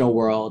professional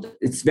world,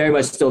 it's very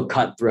much still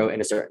cutthroat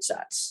in a certain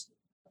sense.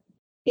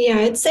 Yeah,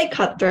 I'd say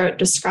cutthroat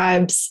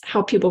describes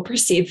how people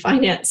perceive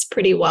finance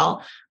pretty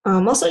well.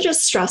 Also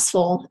just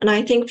stressful. And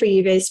I think for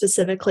UVA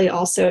specifically,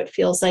 also, it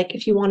feels like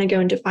if you want to go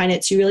into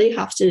finance, you really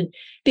have to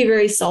be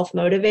very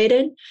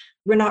self-motivated.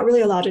 We're not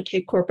really allowed to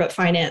take corporate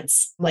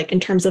finance, like in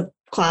terms of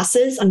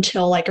classes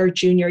until like our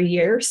junior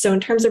year. So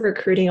in terms of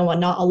recruiting and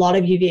whatnot, a lot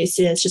of UVA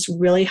students just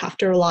really have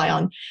to rely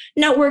on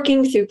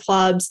networking through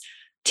clubs,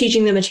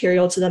 teaching the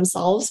material to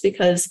themselves,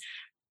 because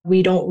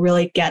we don't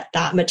really get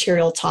that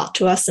material taught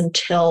to us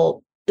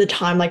until the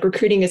time like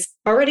recruiting is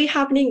already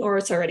happening or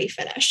it's already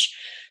finished.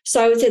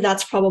 So I would say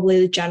that's probably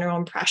the general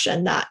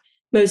impression that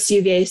most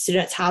UVA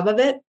students have of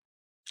it,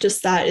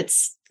 just that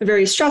it's a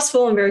very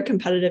stressful and very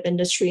competitive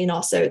industry. And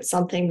also it's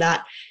something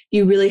that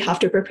you really have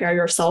to prepare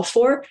yourself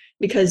for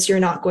because you're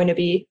not going to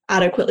be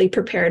adequately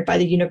prepared by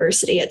the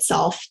university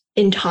itself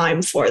in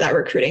time for that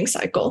recruiting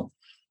cycle.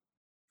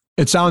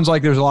 It sounds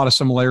like there's a lot of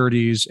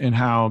similarities in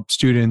how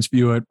students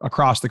view it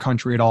across the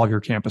country at all of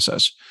your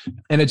campuses.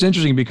 And it's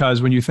interesting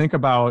because when you think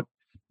about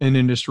an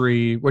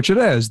industry, which it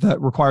is,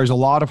 that requires a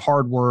lot of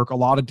hard work, a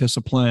lot of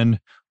discipline,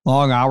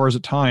 long hours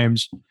at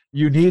times,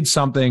 you need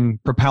something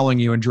propelling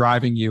you and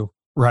driving you,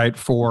 right,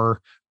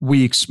 for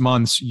weeks,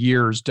 months,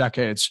 years,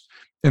 decades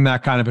in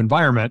that kind of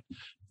environment.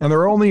 And there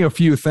are only a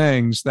few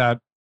things that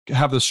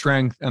have the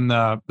strength and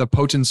the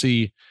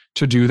potency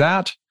to do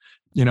that.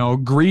 You know,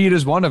 greed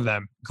is one of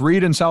them.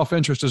 Greed and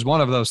self-interest is one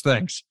of those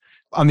things.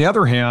 On the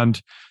other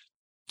hand,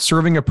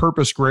 serving a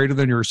purpose greater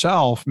than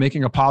yourself,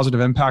 making a positive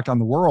impact on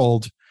the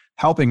world,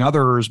 helping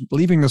others,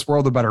 leaving this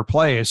world a better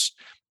place,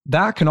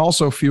 that can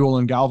also fuel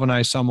and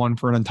galvanize someone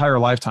for an entire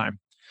lifetime.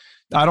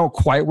 I don't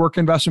quite work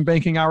investment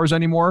banking hours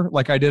anymore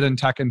like I did in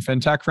tech and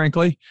fintech,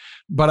 frankly,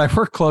 but I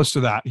work close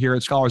to that here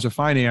at Scholars of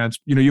Finance.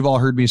 You know, you've all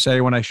heard me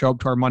say when I show up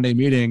to our Monday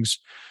meetings,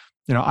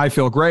 you know, I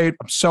feel great.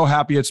 I'm so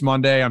happy it's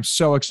Monday. I'm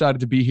so excited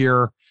to be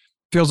here.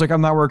 Feels like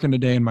I'm not working a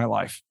day in my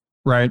life,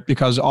 right?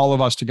 Because all of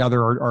us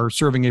together are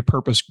serving a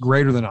purpose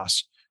greater than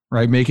us,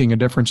 right? Making a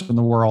difference in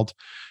the world.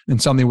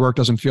 And something work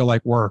doesn't feel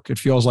like work. It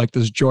feels like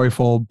this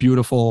joyful,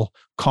 beautiful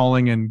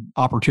calling and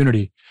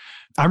opportunity.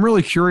 I'm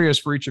really curious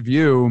for each of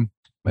you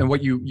and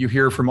what you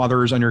hear from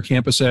others on your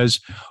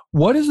campuses.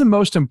 What is the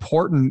most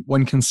important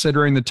when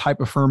considering the type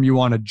of firm you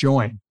want to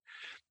join?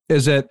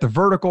 Is it the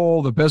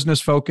vertical, the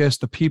business focus,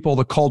 the people,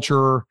 the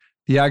culture,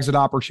 the exit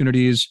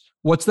opportunities?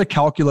 What's the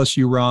calculus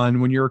you run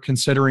when you're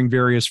considering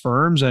various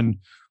firms and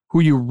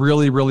who you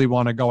really, really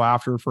want to go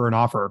after for an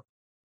offer?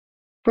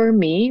 For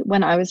me,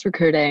 when I was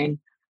recruiting,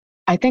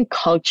 I think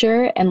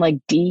culture and like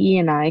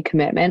DE&I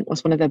commitment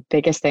was one of the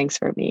biggest things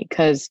for me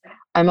because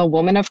I'm a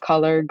woman of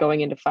color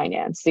going into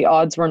finance. The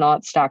odds were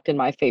not stacked in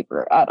my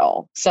favor at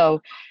all.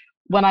 So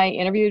when I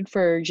interviewed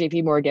for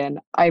JP Morgan,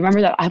 I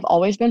remember that I've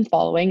always been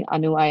following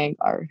Anu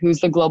Iyengar, who's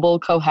the global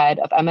co-head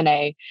of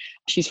M&A.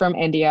 She's from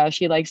India.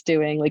 She likes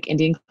doing like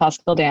Indian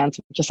classical dance,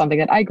 which is something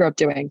that I grew up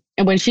doing.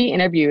 And when she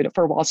interviewed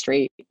for Wall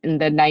Street in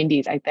the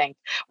 90s, I think,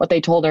 what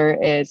they told her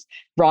is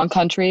wrong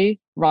country,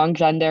 wrong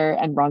gender,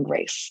 and wrong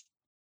race.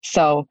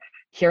 So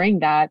hearing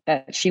that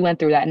she went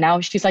through that, and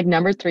now she's like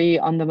number 3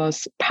 on the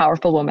most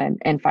powerful woman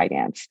in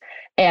finance.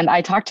 And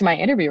I talked to my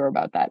interviewer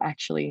about that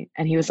actually.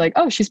 And he was like,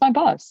 oh, she's my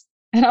boss.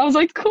 And I was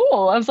like,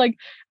 cool. I was like,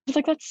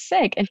 that's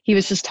sick. And he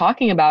was just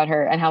talking about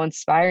her and how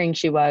inspiring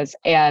she was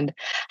and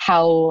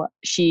how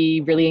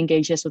she really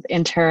engages with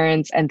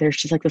interns. And there's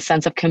just like the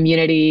sense of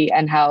community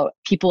and how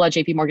people at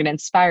JP Morgan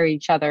inspire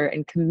each other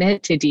and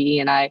commit to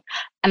DE&I.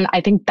 And I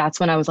think that's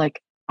when I was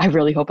like, I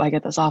really hope I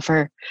get this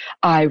offer.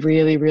 I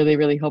really, really,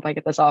 really hope I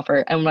get this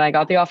offer. And when I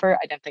got the offer,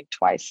 I didn't think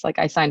twice. Like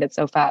I signed it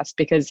so fast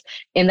because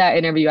in that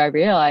interview, I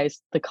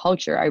realized the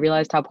culture. I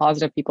realized how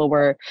positive people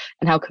were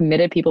and how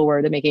committed people were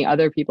to making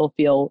other people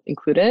feel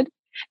included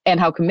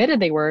and how committed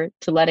they were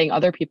to letting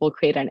other people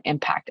create an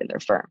impact in their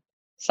firm.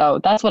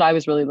 So that's what I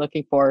was really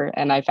looking for.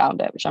 And I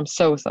found it, which I'm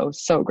so, so,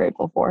 so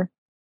grateful for.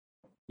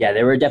 Yeah,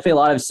 there were definitely a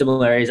lot of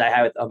similarities I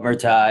had with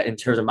Amrita in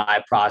terms of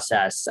my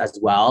process as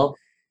well.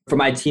 For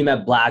my team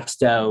at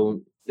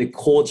Blackstone, the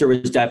culture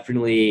was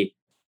definitely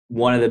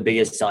one of the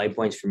biggest selling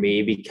points for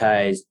me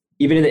because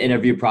even in the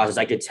interview process,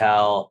 I could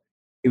tell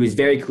it was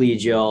very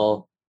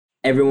collegial.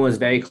 Everyone was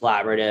very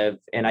collaborative.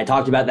 And I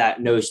talked about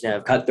that notion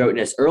of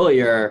cutthroatness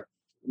earlier.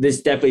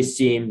 This definitely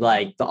seemed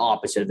like the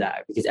opposite of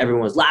that because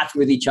everyone was laughing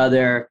with each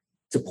other,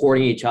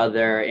 supporting each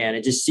other. And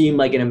it just seemed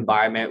like an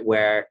environment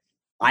where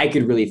I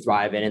could really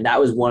thrive in. And that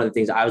was one of the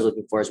things I was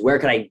looking for is where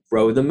could I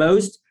grow the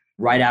most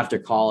right after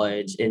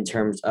college in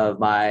terms of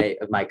my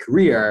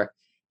career.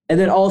 And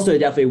then also it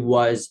definitely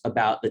was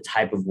about the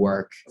type of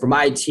work. For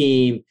my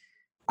team,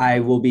 I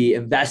will be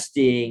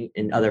investing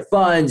in other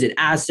funds and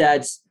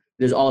assets.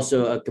 There's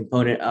also a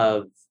component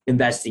of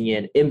investing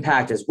in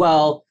impact as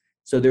well.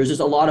 So there's just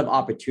a lot of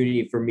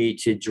opportunity for me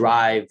to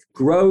drive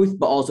growth,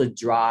 but also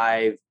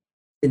drive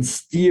and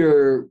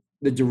steer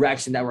the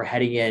direction that we're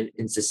heading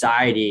in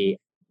society.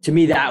 To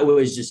me, that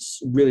was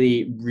just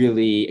really,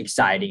 really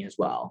exciting as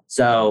well.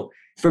 So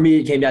for me,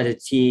 it came down to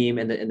team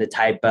and the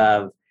type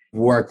of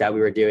work that we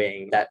were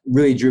doing that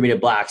really drew me to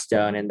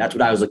Blackstone. And that's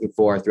what I was looking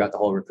for throughout the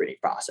whole recruiting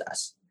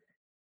process.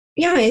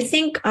 Yeah, I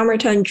think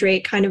Amrita and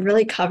Drake kind of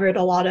really covered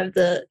a lot of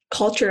the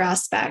culture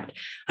aspect.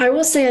 I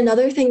will say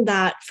another thing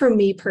that for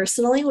me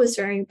personally was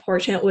very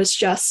important was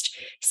just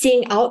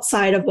seeing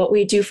outside of what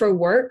we do for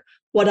work,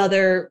 what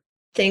other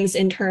things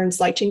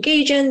interns like to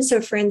engage in. So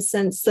for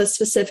instance, the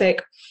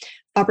specific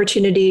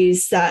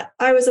opportunities that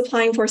I was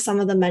applying for, some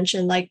of them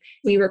mentioned like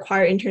we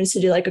require interns to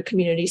do like a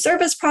community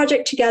service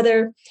project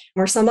together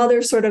or some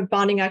other sort of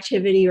bonding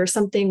activity or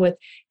something with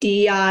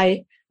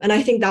DEI. And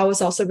I think that was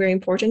also very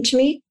important to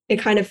me. It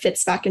kind of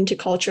fits back into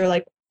culture,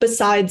 like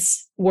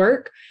besides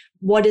work,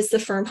 what is the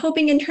firm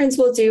hoping interns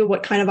will do?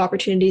 What kind of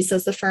opportunities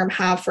does the firm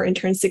have for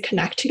interns to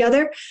connect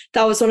together?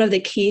 That was one of the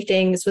key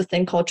things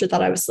within culture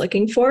that I was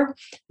looking for,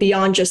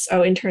 beyond just,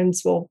 oh,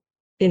 interns will,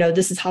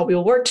 this is how we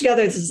will work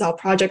together. This is how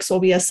projects will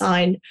be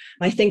assigned.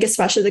 I think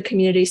especially the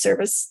community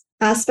service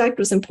aspect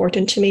was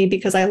important to me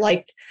because I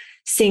liked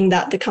seeing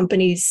that the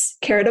companies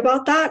cared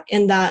about that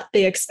and that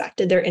they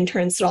expected their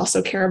interns to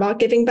also care about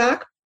giving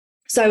back.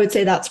 So I would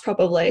say that's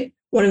probably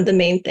one of the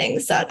main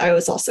things that I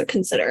was also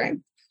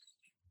considering.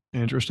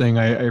 Interesting.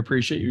 I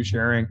appreciate you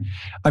sharing.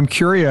 I'm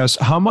curious,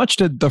 how much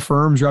did the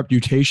firm's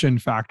reputation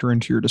factor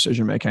into your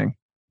decision making?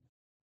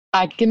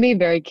 I can be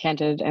very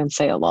candid and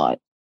say a lot.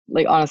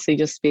 Like, honestly,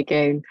 just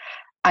speaking,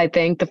 I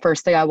think the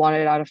first thing I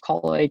wanted out of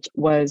college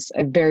was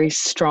a very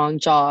strong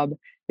job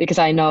because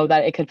I know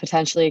that it could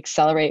potentially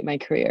accelerate my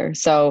career.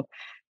 So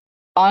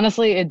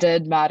honestly, it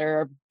did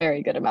matter a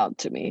very good amount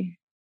to me.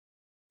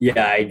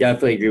 Yeah, I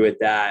definitely agree with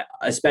that,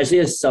 especially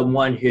as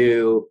someone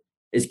who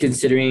is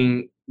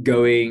considering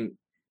going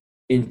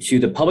into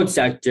the public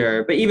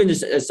sector, but even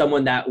just as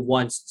someone that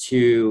wants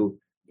to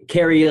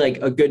carry like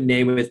a good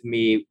name with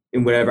me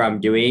in whatever I'm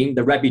doing.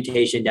 The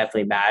reputation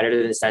definitely mattered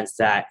in the sense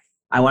that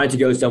I wanted to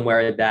go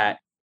somewhere that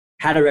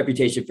had a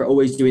reputation for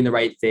always doing the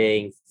right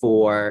thing,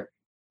 for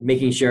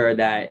making sure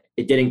that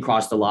it didn't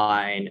cross the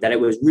line, that it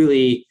was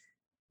really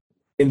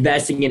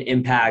investing in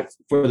impact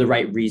for the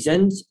right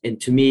reasons.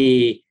 And to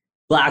me,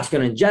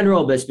 Blackstone in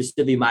general, but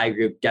specifically my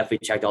group,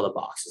 definitely checked all the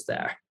boxes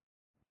there.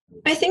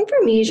 I think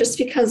for me, just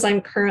because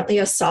I'm currently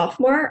a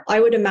sophomore, I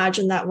would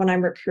imagine that when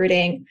I'm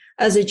recruiting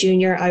as a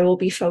junior, I will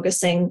be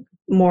focusing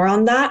more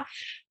on that.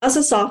 As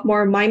a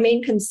sophomore, my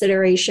main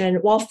consideration,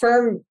 while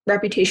firm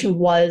reputation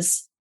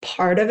was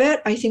part of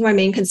it, I think my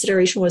main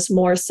consideration was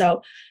more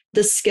so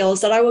the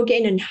skills that I will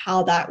gain and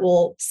how that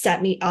will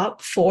set me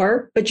up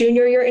for a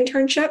junior year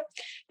internship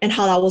and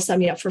how that will set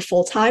me up for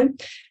full time.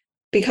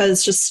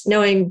 Because just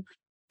knowing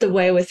the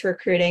way with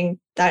recruiting,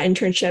 that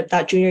internship,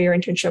 that junior year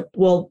internship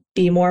will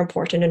be more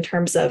important in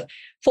terms of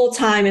full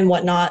time and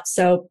whatnot.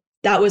 So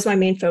that was my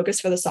main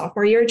focus for the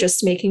sophomore year,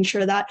 just making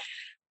sure that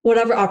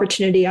whatever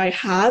opportunity I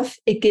have,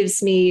 it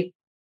gives me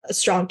a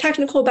strong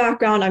technical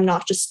background. I'm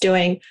not just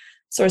doing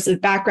sorts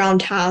of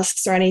background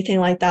tasks or anything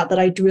like that, that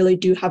I really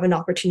do have an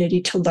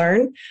opportunity to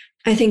learn.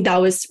 I think that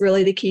was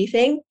really the key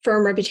thing.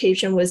 Firm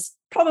reputation was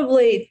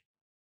probably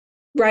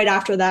right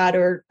after that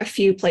or a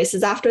few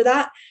places after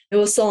that. It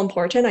was still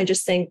important. I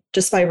just think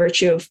just by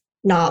virtue of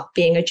not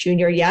being a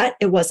junior yet,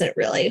 it wasn't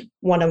really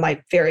one of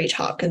my very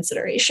top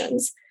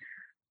considerations.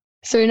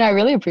 Serena, I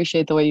really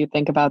appreciate the way you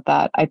think about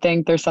that. I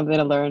think there's something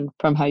to learn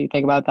from how you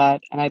think about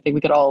that. And I think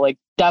we could all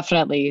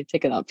definitely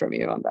take it up from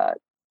you on that.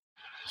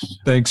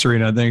 Thanks,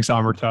 Serena. Thanks,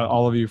 Amrita,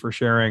 all of you for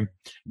sharing.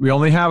 We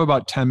only have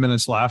about 10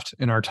 minutes left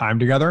in our time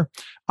together.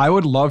 I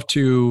would love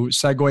to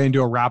segue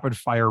into a rapid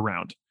fire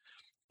round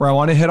where I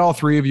want to hit all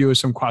three of you with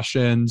some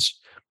questions.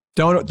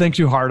 Don't think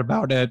too hard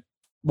about it.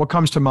 What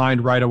comes to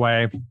mind right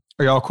away?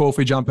 Are y'all cool if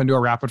we jump into a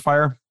rapid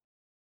fire?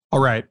 All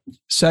right.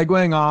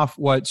 Segueing off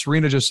what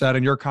Serena just said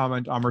in your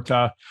comment,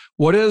 Amrita,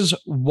 what is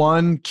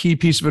one key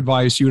piece of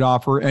advice you'd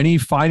offer any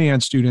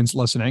finance students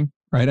listening,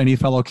 right? Any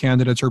fellow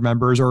candidates or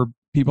members or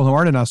people who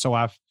aren't in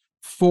SOF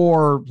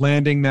for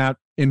landing that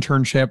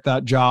internship,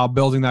 that job,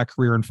 building that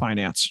career in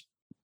finance?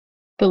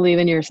 Believe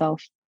in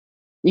yourself.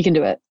 You can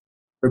do it.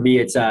 For me,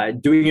 it's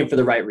doing it for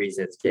the right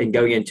reasons and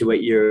going into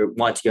what you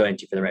want to go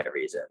into for the right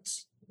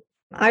reasons.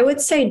 I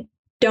would say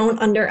don't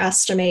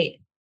underestimate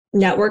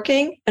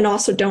networking and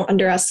also don't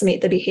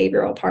underestimate the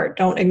behavioral part.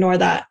 Don't ignore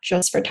that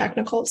just for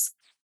technicals.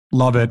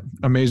 Love it.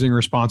 Amazing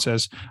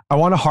responses. I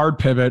want a hard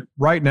pivot.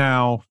 Right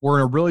now, we're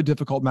in a really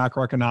difficult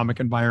macroeconomic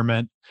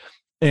environment.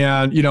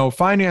 And,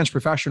 finance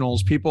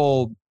professionals,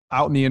 people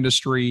out in the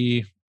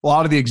industry, a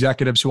lot of the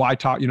executives who I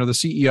talk, the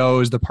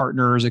CEOs, the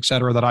partners, et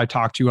cetera, that I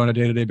talk to on a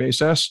day-to-day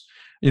basis,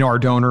 our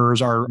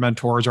donors, our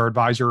mentors, our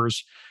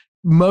advisors,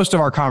 most of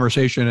our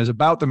conversation is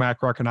about the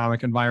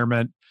macroeconomic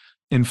environment,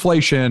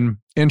 inflation,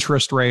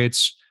 interest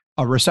rates,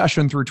 a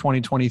recession through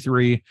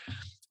 2023.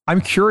 I'm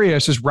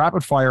curious, as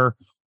rapid fire,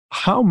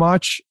 how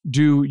much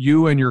do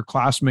you and your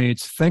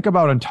classmates think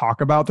about and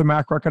talk about the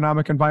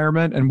macroeconomic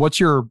environment? And what's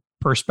your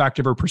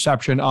perspective or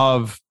perception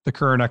of the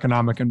current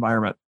economic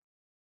environment?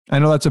 I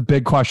know that's a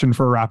big question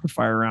for a rapid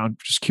fire round.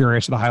 Just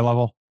curious at a high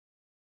level.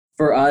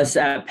 For us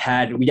at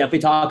Penn, we definitely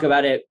talk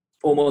about it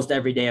almost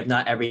every day, if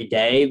not every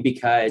day,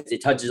 because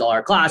it touches all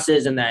our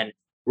classes. And then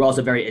we're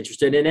also very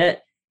interested in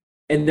it.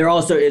 And there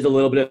also is a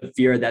little bit of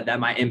fear that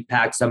might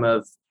impact some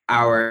of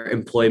our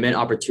employment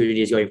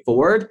opportunities going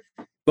forward.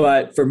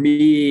 But for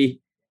me,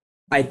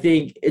 I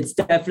think it's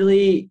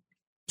definitely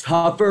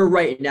tougher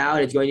right now,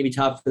 and it's going to be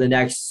tough for the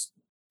next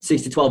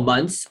 6 to 12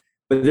 months.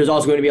 But there's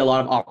also going to be a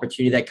lot of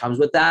opportunity that comes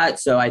with that.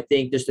 So I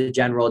think just the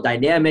general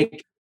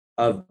dynamic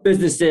of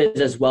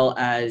businesses as well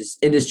as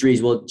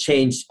industries will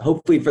change,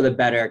 hopefully for the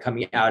better,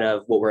 coming out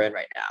of what we're in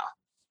right now.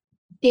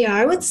 Yeah,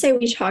 I would say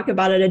we talk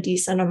about it a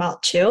decent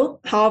amount too.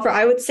 However,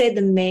 I would say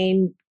the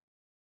main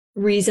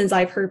reasons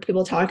I've heard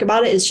people talk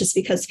about it is just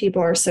because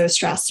people are so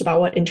stressed about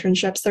what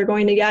internships they're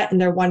going to get.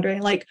 And they're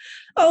wondering like,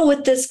 oh,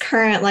 with this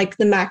current, like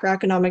the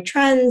macroeconomic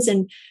trends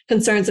and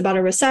concerns about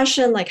a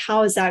recession, like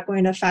how is that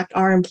going to affect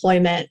our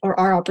employment or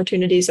our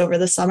opportunities over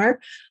the summer?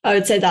 I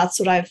would say that's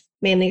what I've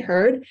mainly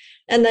heard.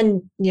 And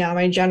then, yeah,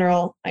 my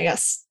general, I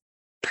guess,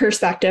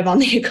 perspective on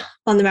the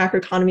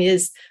macroeconomy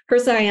is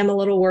personally, I am a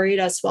little worried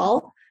as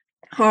well.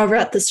 However,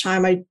 at this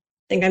time, I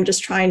think I'm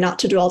just trying not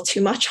to dwell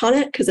too much on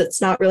it because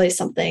it's not really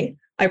something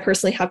I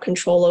personally have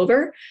control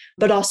over,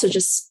 but also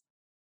just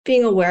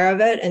being aware of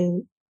it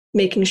and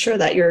making sure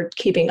that you're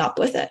keeping up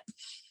with it.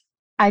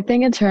 I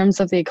think in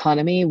terms of the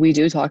economy, we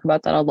do talk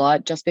about that a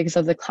lot just because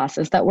of the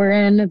classes that we're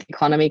in. The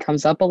economy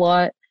comes up a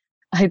lot.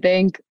 I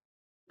think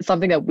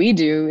something that we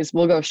do is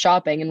we'll go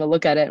shopping and we'll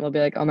look at it and we'll be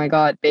like, oh my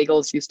God,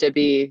 bagels used to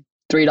be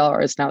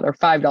 $3. Now they're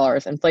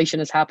 $5. Inflation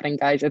is happening,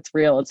 guys. It's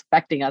real. It's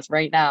affecting us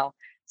right now.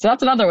 So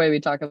that's another way we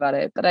talk about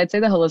it. But I'd say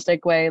the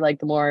holistic way, like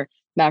the more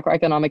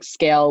macroeconomic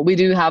scale, we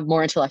do have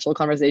more intellectual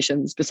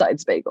conversations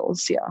besides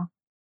bagels. Yeah.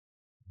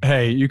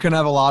 Hey, you can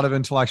have a lot of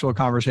intellectual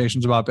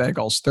conversations about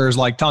bagels. There's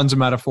like tons of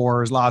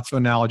metaphors, lots of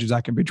analogies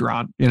that can be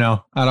drawn. You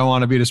know, I don't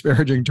want to be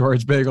disparaging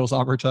towards bagels,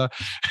 Amrita.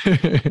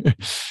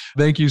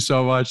 Thank you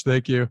so much.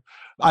 Thank you.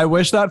 I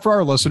wish that for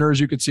our listeners,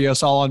 you could see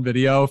us all on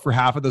video for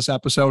half of this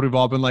episode. We've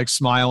all been like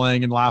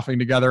smiling and laughing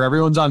together.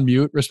 Everyone's on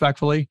mute,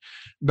 respectfully,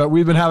 but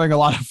we've been having a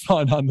lot of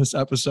fun on this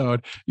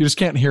episode. You just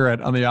can't hear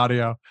it on the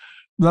audio.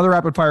 Another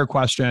rapid fire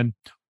question.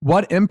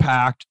 What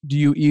impact do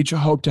you each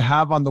hope to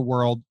have on the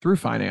world through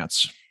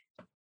finance?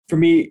 For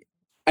me,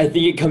 I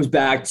think it comes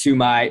back to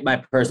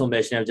my personal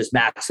mission of just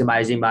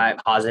maximizing my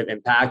positive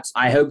impacts.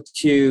 I hope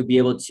to be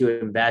able to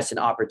invest in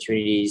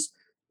opportunities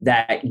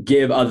that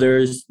give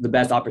others the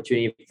best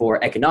opportunity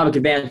for economic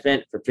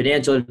advancement, for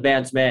financial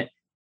advancement,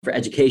 for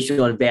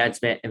educational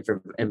advancement, and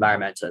for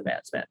environmental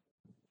advancement.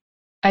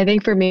 I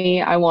think for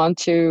me, I want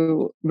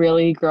to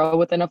really grow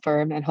within a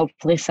firm and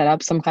hopefully set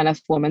up some kind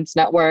of women's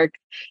network,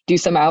 do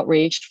some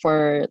outreach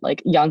for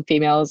like young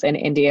females in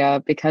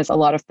India, because a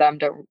lot of them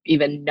don't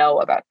even know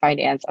about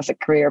finance as a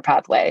career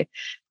pathway.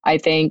 I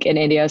think in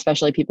India,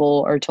 especially,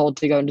 people are told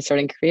to go into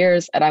certain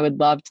careers, and I would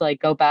love to like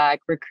go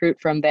back,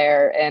 recruit from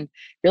there, and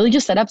really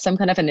just set up some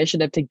kind of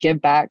initiative to give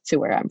back to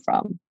where I'm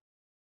from.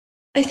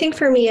 I think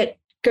for me, it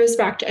goes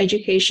back to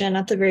education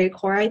at the very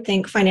core. I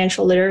think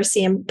financial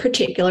literacy in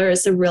particular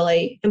is a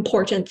really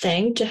important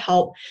thing to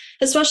help,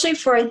 especially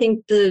for, I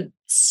think, the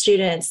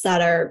students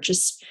that are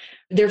just,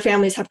 their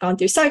families have gone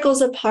through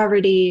cycles of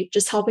poverty,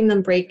 just helping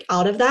them break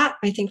out of that.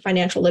 I think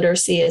financial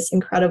literacy is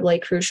incredibly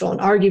crucial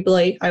and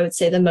arguably, I would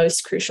say, the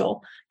most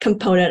crucial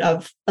component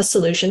of a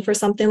solution for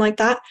something like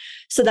that.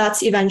 So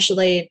that's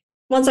eventually,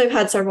 once I've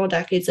had several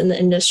decades in the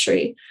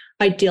industry,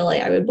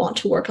 ideally, I would want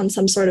to work on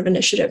some sort of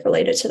initiative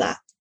related to that.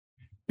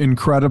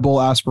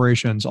 Incredible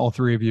aspirations, all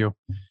three of you.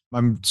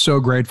 I'm so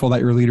grateful that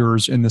you're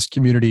leaders in this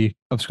community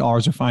of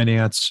scholars of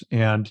finance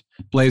and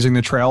blazing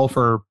the trail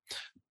for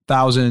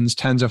thousands,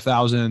 tens of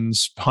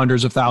thousands,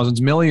 hundreds of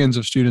thousands, millions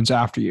of students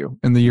after you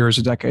in the years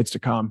and decades to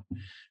come.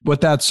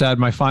 With that said,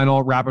 my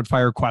final rapid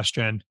fire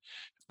question.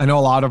 I know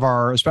a lot of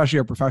our, especially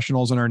our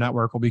professionals in our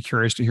network, will be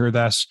curious to hear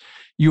this.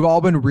 You've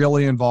all been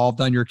really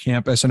involved on your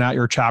campus and at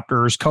your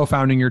chapters,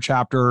 co-founding your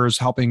chapters,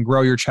 helping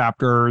grow your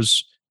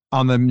chapters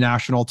on the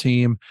national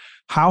team.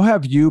 How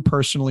have you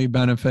personally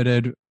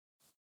benefited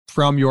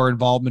from your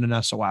involvement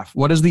in SOF?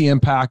 What is the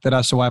impact that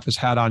SOF has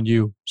had on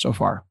you so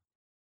far?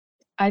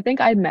 I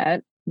think I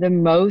met the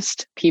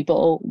most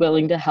people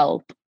willing to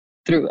help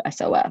through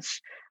SOF.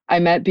 I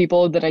met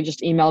people that I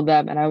just emailed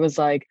them and I was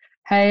like,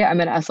 hey,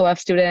 I'm an SOF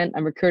student.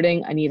 I'm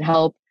recruiting. I need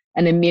help.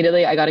 And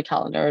immediately I got a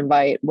calendar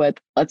invite with,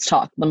 let's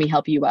talk. Let me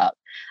help you out.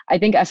 I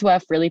think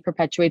SOF really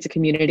perpetuates a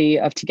community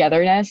of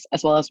togetherness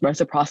as well as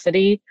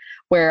reciprocity,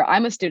 where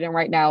I'm a student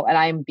right now and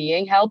I'm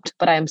being helped,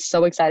 but I am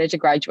so excited to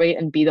graduate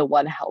and be the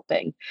one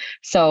helping.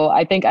 So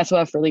I think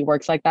SOF really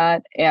works like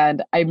that.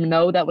 And I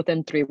know that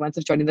within 3 months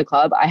of joining the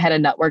club, I had a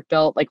network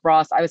built. Like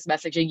Ross, I was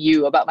messaging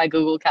you about my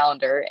Google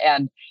Calendar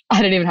and I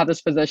didn't even have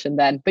this position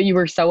then, but you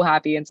were so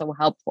happy and so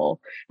helpful.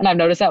 And I've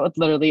noticed that with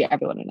literally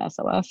everyone in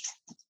SOF.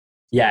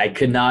 Yeah, I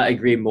could not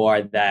agree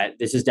more that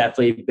this has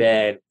definitely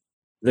been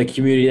the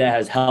community that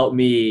has helped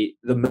me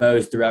the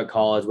most throughout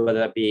college, whether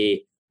that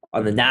be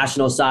on the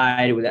national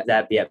side, whether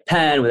that be at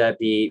Penn, whether that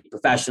be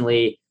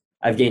professionally.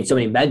 I've gained so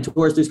many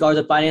mentors through Scholars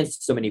of Finance,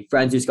 so many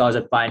friends through Scholars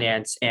of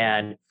Finance,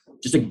 and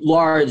just a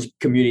large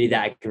community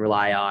that I can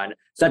rely on.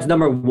 So that's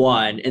number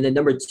one. And then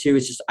number two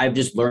is just, I've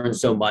just learned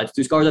so much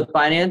through Scholars of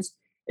Finance.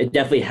 It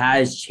definitely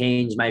has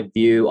changed my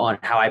view on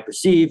how I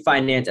perceive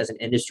finance as an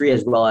industry,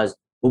 as well as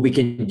what we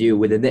can do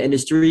within the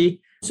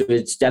industry. So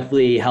it's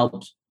definitely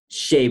helped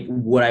shape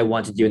what I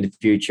want to do in the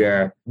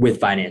future with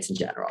finance in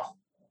general.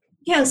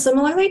 Yeah,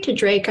 similarly to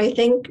Drake, I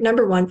think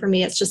number one for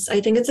me, I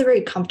think it's a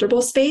very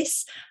comfortable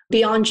space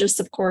beyond just,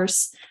 of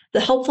course, the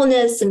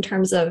helpfulness in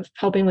terms of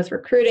helping with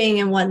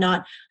recruiting and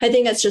whatnot. I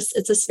think it's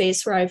a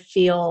space where I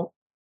feel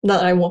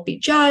that I won't be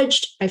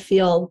judged. I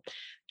feel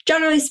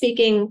generally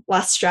speaking,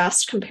 less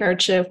stressed compared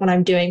to when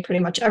I'm doing pretty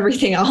much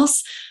everything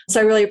else. So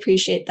I really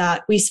appreciate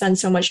that we spend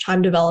so much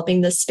time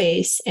developing this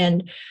space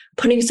and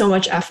putting so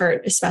much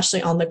effort,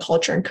 especially on the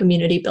culture and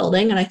community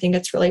building. And I think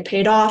it's really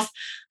paid off.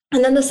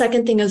 And then the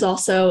second thing is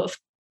also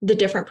the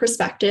different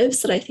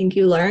perspectives that I think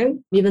you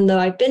learn. Even though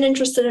I've been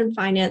interested in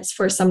finance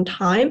for some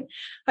time,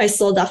 I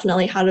still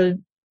definitely had a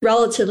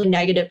relatively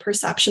negative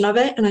perception of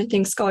it. And I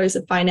think Scholars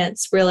of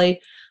Finance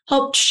really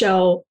helped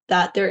show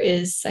that there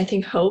is, I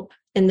think, hope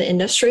in the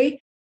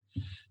industry.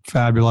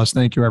 Fabulous.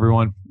 Thank you,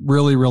 everyone.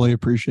 Really, really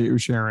appreciate you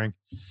sharing.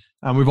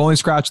 We've only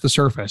scratched the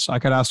surface. I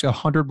could ask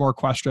 100 more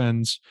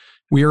questions.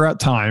 We are at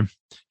time.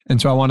 And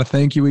so I want to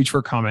thank you each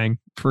for coming,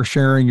 for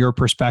sharing your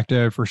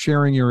perspective, for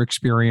sharing your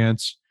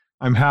experience.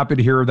 I'm happy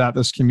to hear that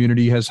this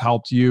community has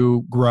helped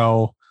you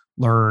grow,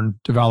 learn,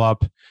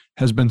 develop,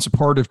 has been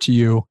supportive to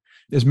you,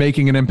 is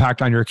making an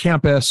impact on your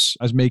campus,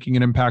 is making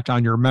an impact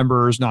on your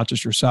members, not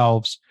just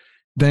yourselves.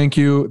 Thank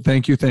you,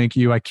 thank you, thank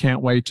you. I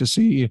can't wait to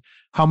see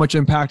how much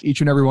impact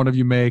each and every one of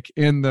you make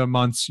in the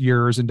months,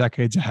 years, and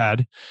decades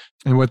ahead.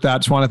 And with that,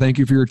 just want to thank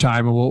you for your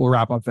time, and we'll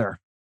wrap up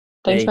there.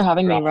 Thanks for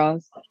having me,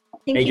 Ross.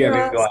 Thank you,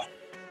 everyone.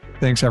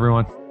 Thanks,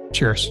 everyone.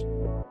 Cheers.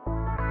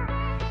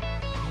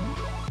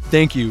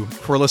 Thank you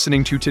for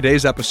listening to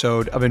today's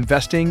episode of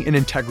Investing in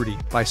Integrity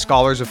by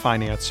Scholars of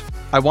Finance.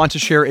 I want to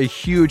share a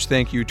huge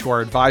thank you to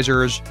our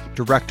advisors,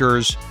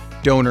 directors,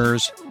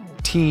 donors,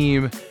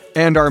 team,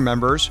 and our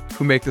members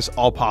who make this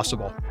all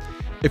possible.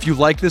 If you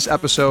like this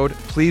episode,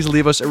 please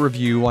leave us a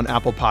review on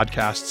Apple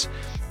Podcasts.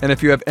 And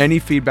if you have any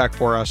feedback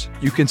for us,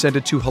 you can send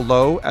it to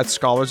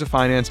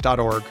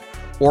hello@scholarsoffinance.org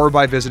or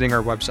by visiting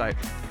our website.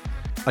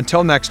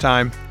 Until next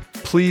time,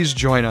 please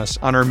join us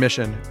on our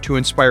mission to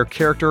inspire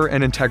character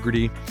and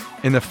integrity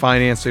in the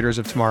finance leaders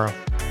of tomorrow.